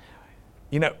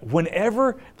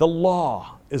 Whenever the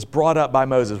law is brought up by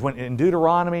Moses, when in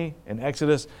Deuteronomy and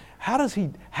Exodus,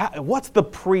 what's the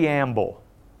preamble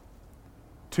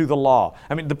to the law?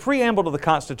 The preamble to the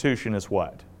Constitution is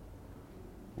what?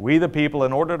 We the people,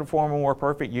 in order to form a more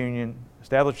perfect union,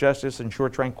 establish justice, ensure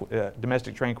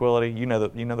domestic tranquility, you know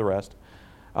the rest.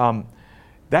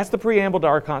 That's the preamble to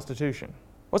our Constitution.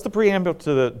 What's the preamble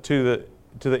to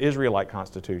the Israelite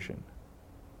Constitution?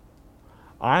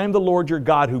 I am the Lord your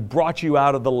God who brought you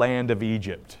out of the land of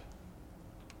Egypt.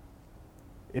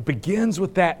 It begins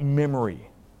with that memory.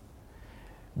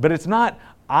 But it's not,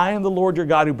 I am the Lord your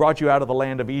God who brought you out of the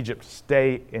land of Egypt,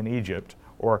 stay in Egypt,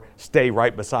 or stay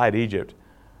right beside Egypt.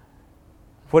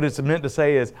 What it's meant to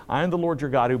say is, I am the Lord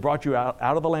your God who brought you out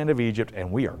of the land of Egypt,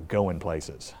 and we are going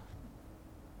places.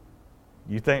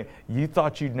 You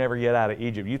thought you'd never get out of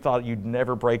Egypt. You thought you'd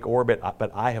never break orbit, but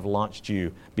I have launched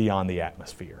you beyond the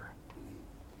atmosphere.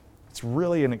 It's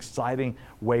really an exciting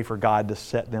way for God to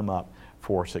set them up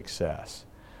for success.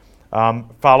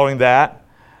 Following that,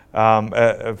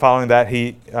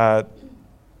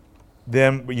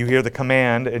 then you hear the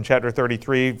command in chapter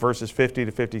 33, verses 50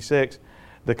 to 56,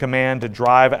 the command to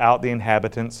drive out the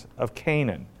inhabitants of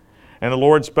Canaan. And the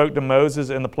Lord spoke to Moses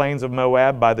in the plains of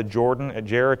Moab by the Jordan at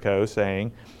Jericho,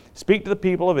 saying, Speak to the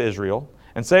people of Israel,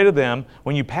 and say to them,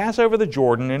 When you pass over the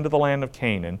Jordan into the land of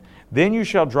Canaan, then you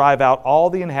shall drive out all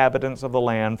the inhabitants of the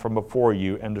land from before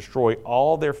you, and destroy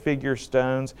all their figure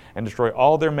stones, and destroy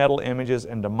all their metal images,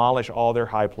 and demolish all their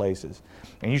high places.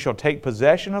 And you shall take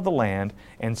possession of the land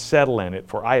and settle in it,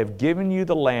 for I have given you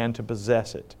the land to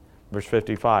possess it. Verse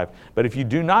 55, But if you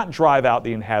do not drive out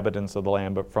the inhabitants of the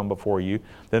land from before you,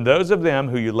 then those of them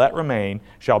who you let remain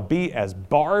shall be as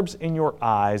barbs in your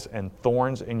eyes and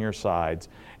thorns in your sides,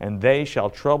 and they shall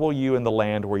trouble you in the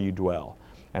land where you dwell.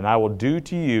 And I will do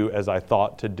to you as I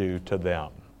thought to do to them.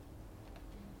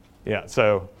 Yeah,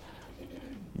 so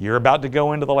you're about to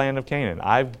go into the land of Canaan.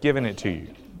 I've given it to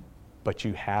you, but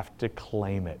you have to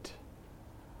claim it.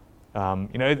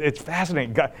 It's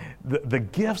fascinating. God, the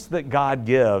gifts that God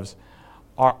gives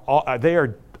are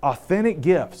authentic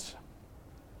gifts,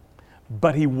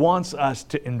 but He wants us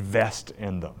to invest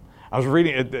in them. I was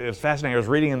reading, it's fascinating, I was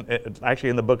reading actually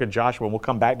in the book of Joshua, and we'll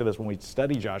come back to this when we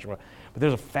study Joshua, but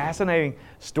there's a fascinating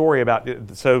story about,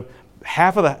 so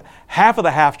half of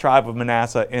the half tribe of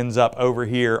Manasseh ends up over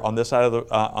here on this side of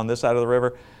the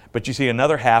river, but you see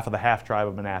another half of the half tribe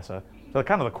of Manasseh, so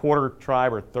kind of the quarter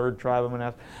tribe or third tribe of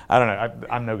Manasseh, I don't know,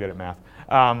 I'm no good at math.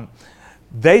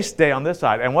 They stay on this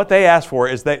side, and what they ask for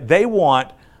is that they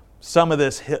want some of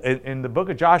this, in the book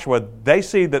of Joshua, they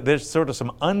see that there's sort of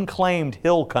some unclaimed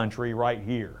hill country right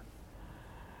here.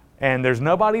 And there's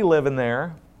nobody living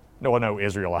there. No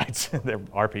Israelites. There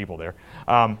are people there.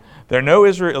 There are no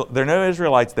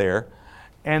Israelites there.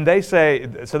 And they say,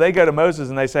 so they go to Moses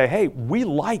and they say, hey, we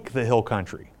like the hill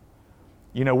country.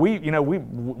 We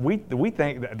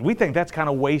think that's kind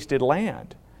of wasted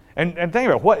land. And think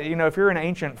about what, if you're an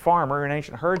ancient farmer, an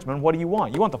ancient herdsman, what do you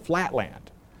want? You want the flat land,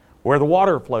 where the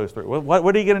water flows through.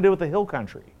 What are you going to do with the hill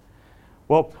country?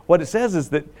 Well, what it says is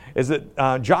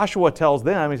that Joshua tells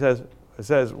them, he says,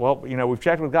 well, we've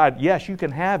checked with God. Yes, you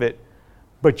can have it,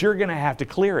 but you're going to have to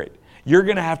clear it. You're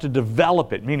going to have to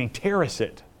develop it, meaning terrace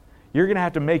it. You're going to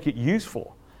have to make it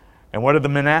useful. And what did the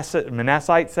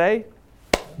Manassites say?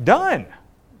 Done.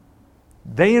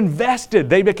 They invested.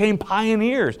 They became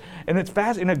pioneers. And it's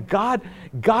fascinating. God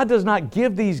does not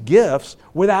give these gifts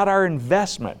without our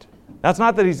investment. It's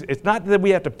not that we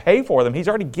have to pay for them. He's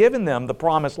already given them the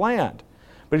promised land.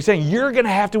 But he's saying, you're going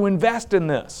to have to invest in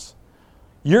this.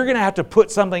 You're going to have to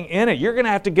put something in it. You're going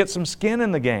to have to get some skin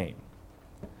in the game.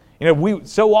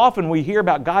 So often we hear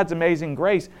about God's amazing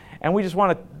grace, and we just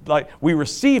want to, we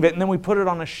receive it, and then we put it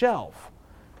on a shelf.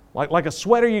 Like a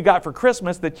sweater you got for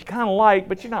Christmas that you kind of like,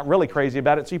 but you're not really crazy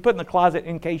about it, so you put it in the closet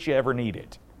in case you ever need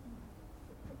it.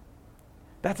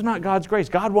 That's not God's grace.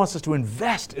 God wants us to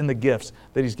invest in the gifts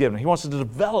that He's given. He wants us to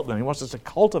develop them. He wants us to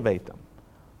cultivate them,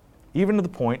 even to the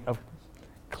point of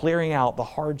clearing out the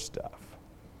hard stuff.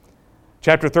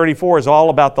 Chapter 34 is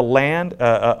all about the land,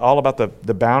 all about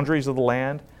the boundaries of the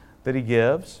land that He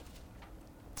gives.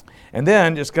 And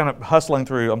then, just kind of hustling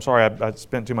through, I'm sorry, I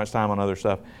spent too much time on other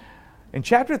stuff. In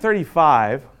chapter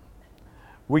 35,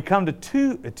 we come to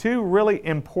two really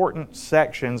important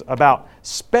sections about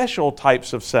special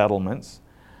types of settlements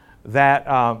that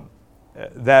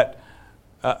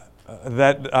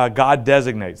God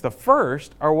designates. The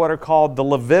first are what are called the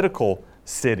Levitical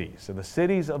cities, so the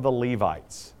cities of the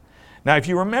Levites. Now, if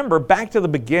you remember back to the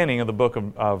beginning of the book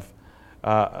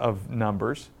of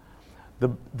Numbers,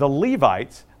 the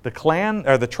Levites, the clan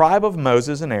or the tribe of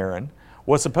Moses and Aaron,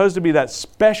 was supposed to be that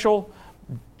special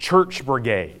church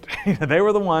brigade. They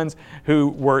were the ones who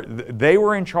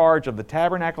were in charge of the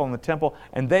tabernacle and the temple,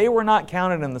 and they were not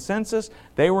counted in the census.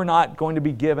 They were not going to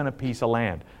be given a piece of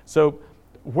land. So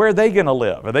where are they going to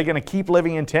live? Are they going to keep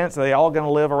living in tents? Are they all going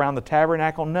to live around the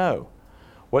tabernacle? No.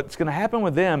 What's going to happen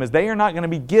with them is they are not going to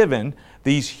be given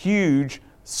these huge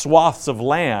swaths of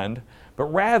land, but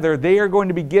rather they are going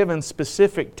to be given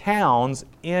specific towns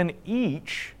in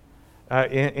each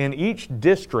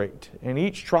district, in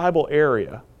each tribal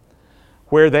area,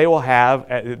 where they will have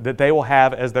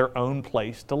as their own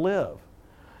place to live.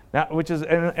 Now,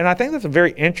 and I think that's a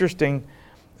very interesting.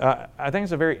 I think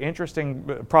it's a very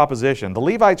interesting proposition. The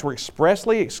Levites were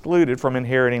expressly excluded from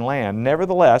inheriting land.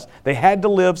 Nevertheless, they had to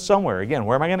live somewhere. Again,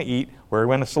 where am I going to eat? Where am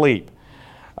I going to sleep?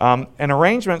 And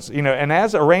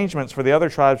as arrangements for the other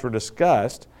tribes were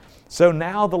discussed, so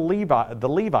now the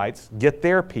Levites get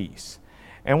their piece.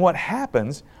 And what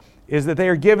happens is that they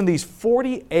are given these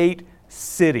 48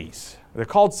 cities. They're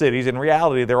called cities. In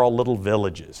reality, they're all little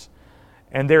villages.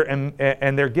 And they're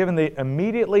given the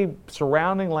immediately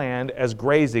surrounding land as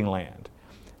grazing land.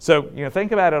 So,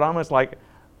 think about it almost like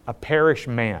a parish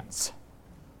manse.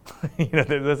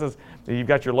 You've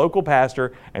got your local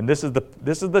pastor, and this is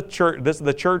the church. This is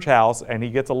the church house, and he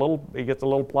gets a little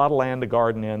plot of land to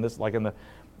garden in. This is like in the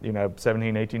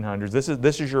 17, 1800s.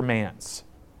 This is your manse.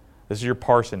 This is your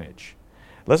parsonage.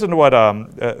 Listen to what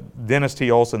Dennis T.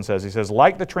 Olson says. He says,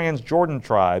 like the Transjordan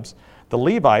tribes, the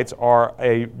Levites are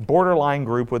a borderline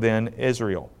group within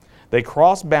Israel. They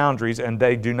cross boundaries and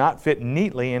they do not fit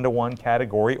neatly into one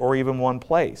category or even one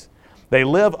place. They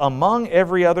live among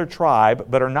every other tribe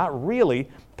but are not really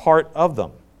part of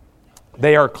them.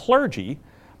 They are clergy,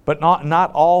 but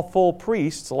not all full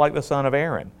priests like the son of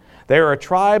Aaron. They are a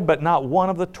tribe but not one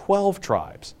of the 12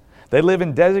 tribes. They live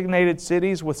in designated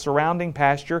cities with surrounding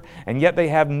pasture, and yet they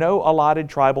have no allotted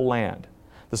tribal land.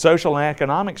 The social and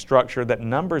economic structure that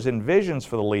Numbers envisions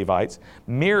for the Levites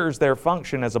mirrors their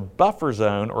function as a buffer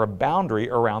zone or a boundary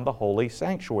around the holy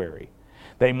sanctuary.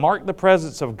 They mark the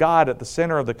presence of God at the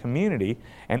center of the community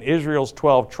and Israel's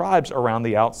 12 tribes around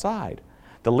the outside.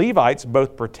 The Levites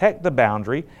both protect the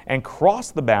boundary and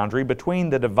cross the boundary between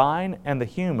the divine and the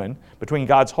human, between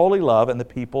God's holy love and the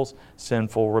people's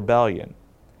sinful rebellion.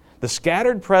 The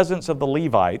scattered presence of the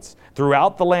Levites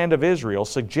throughout the land of Israel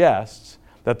suggests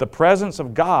that the presence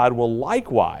of God will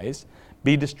likewise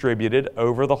be distributed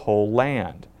over the whole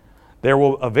land. There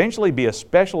will eventually be a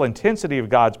special intensity of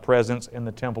God's presence in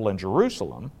the temple in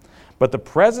Jerusalem, but the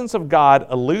presence of God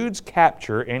eludes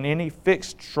capture in any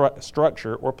fixed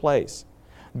structure or place.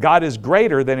 God is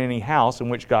greater than any house in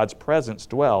which God's presence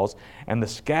dwells, and the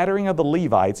scattering of the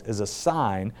Levites is a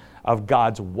sign of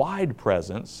God's wide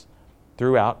presence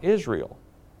throughout Israel.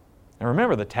 And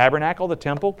remember, the tabernacle, the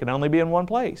temple, can only be in one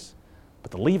place,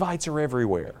 but the Levites are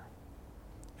everywhere.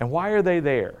 And why are they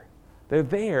there? They're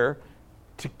there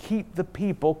to keep the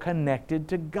people connected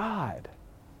to God.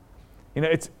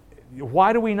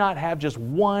 Why do we not have just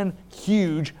one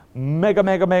huge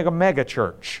mega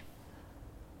church?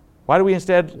 Why do we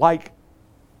instead like,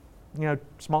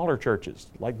 smaller churches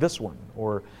like this one,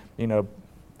 or,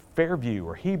 Fairview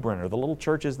or Hebron, or the little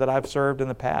churches that I've served in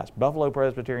the past? Buffalo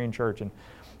Presbyterian Church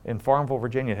in Farmville,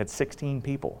 Virginia had 16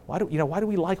 people. Why do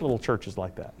we like little churches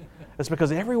like that? It's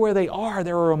because everywhere they are,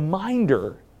 they're a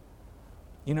reminder,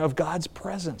 of God's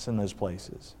presence in those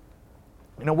places.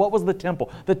 What was the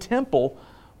temple? The temple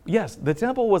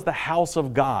was the house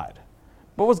of God.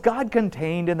 But was God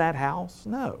contained in that house?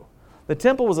 No. The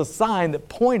temple was a sign that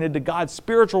pointed to God's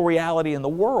spiritual reality in the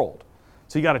world.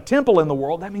 So you got a temple in the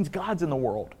world, that means God's in the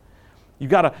world. You've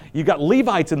got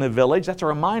Levites in the village, that's a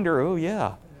reminder, oh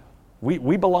yeah,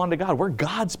 we belong to God. We're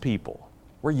God's people.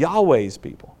 We're Yahweh's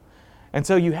people. And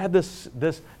so you had this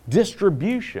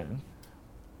distribution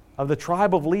of the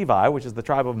tribe of Levi, which is the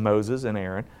tribe of Moses and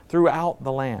Aaron, throughout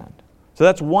the land. So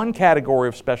that's one category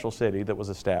of special city that was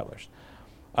established.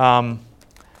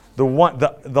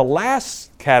 The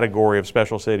last category of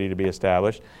special city to be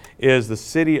established is the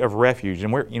city of refuge.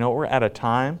 And we're at a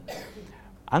time.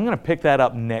 I'm going to pick that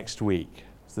up next week.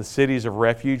 It's the cities of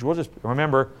refuge. We'll just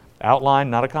remember, outline,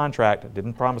 not a contract. I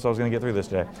didn't promise I was going to get through this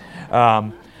today.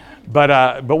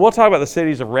 But we'll talk about the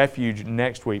cities of refuge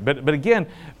next week. But again,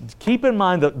 keep in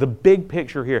mind the big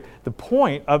picture here. The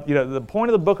point of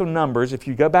the book of Numbers, if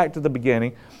you go back to the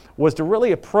beginning, was to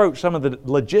really approach some of the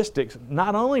logistics,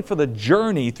 not only for the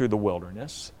journey through the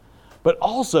wilderness, but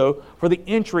also for the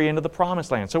entry into the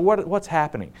promised land. So what's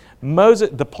happening?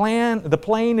 The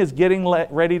plane is getting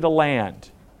ready to land.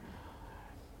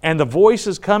 And the voice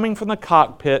is coming from the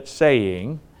cockpit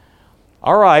saying,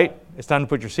 all right, it's time to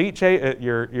put your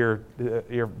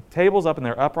tables up in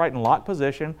their upright and locked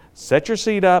position. Set your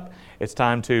seat up. It's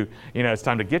time to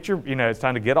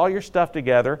get all your stuff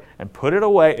together and put it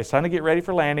away. It's time to get ready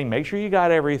for landing. Make sure you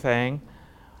got everything,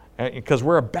 because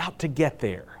we're about to get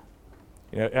there.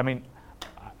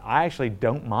 I actually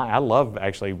don't mind. I love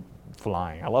actually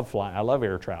flying. I love flying. I love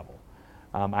air travel.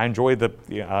 I enjoy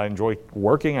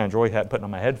working. I enjoy putting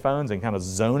on my headphones and kind of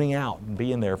zoning out and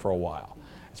being there for a while.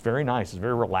 It's very nice. It's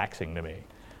very relaxing to me.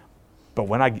 But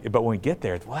when we get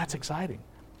there, well, that's exciting.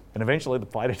 And eventually the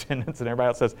flight attendants and everybody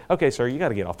else says, okay, sir, you got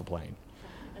to get off the plane.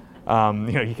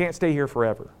 You can't stay here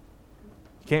forever.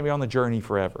 You can't be on the journey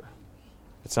forever.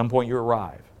 At some point you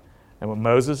arrive. And what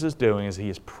Moses is doing is he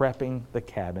is prepping the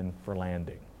cabin for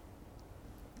landing.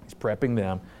 He's prepping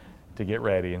them to get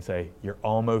ready and say, you're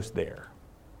almost there.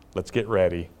 Let's get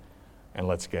ready and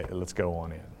let's go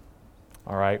on in.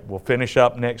 All right, we'll finish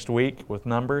up next week with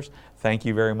Numbers. Thank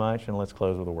you very much, and let's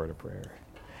close with a word of prayer.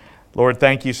 Lord,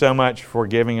 thank you so much for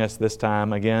giving us this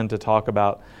time again to talk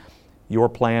about your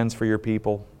plans for your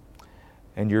people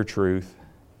and your truth.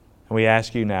 And we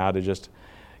ask you now to just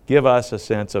give us a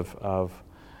sense of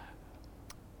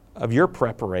your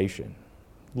preparation.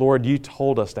 Lord, you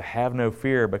told us to have no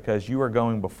fear because you are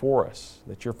going before us,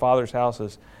 that your Father's house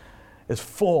is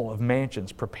full of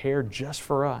mansions prepared just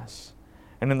for us.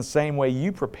 And in the same way,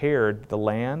 you prepared the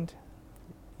land,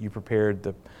 you prepared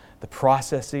the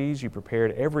processes, you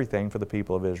prepared everything for the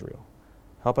people of Israel.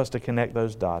 Help us to connect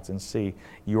those dots and see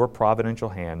your providential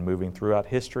hand moving throughout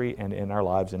history and in our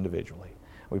lives individually.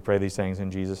 We pray these things in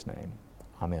Jesus' name.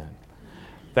 Amen.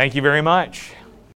 Thank you very much.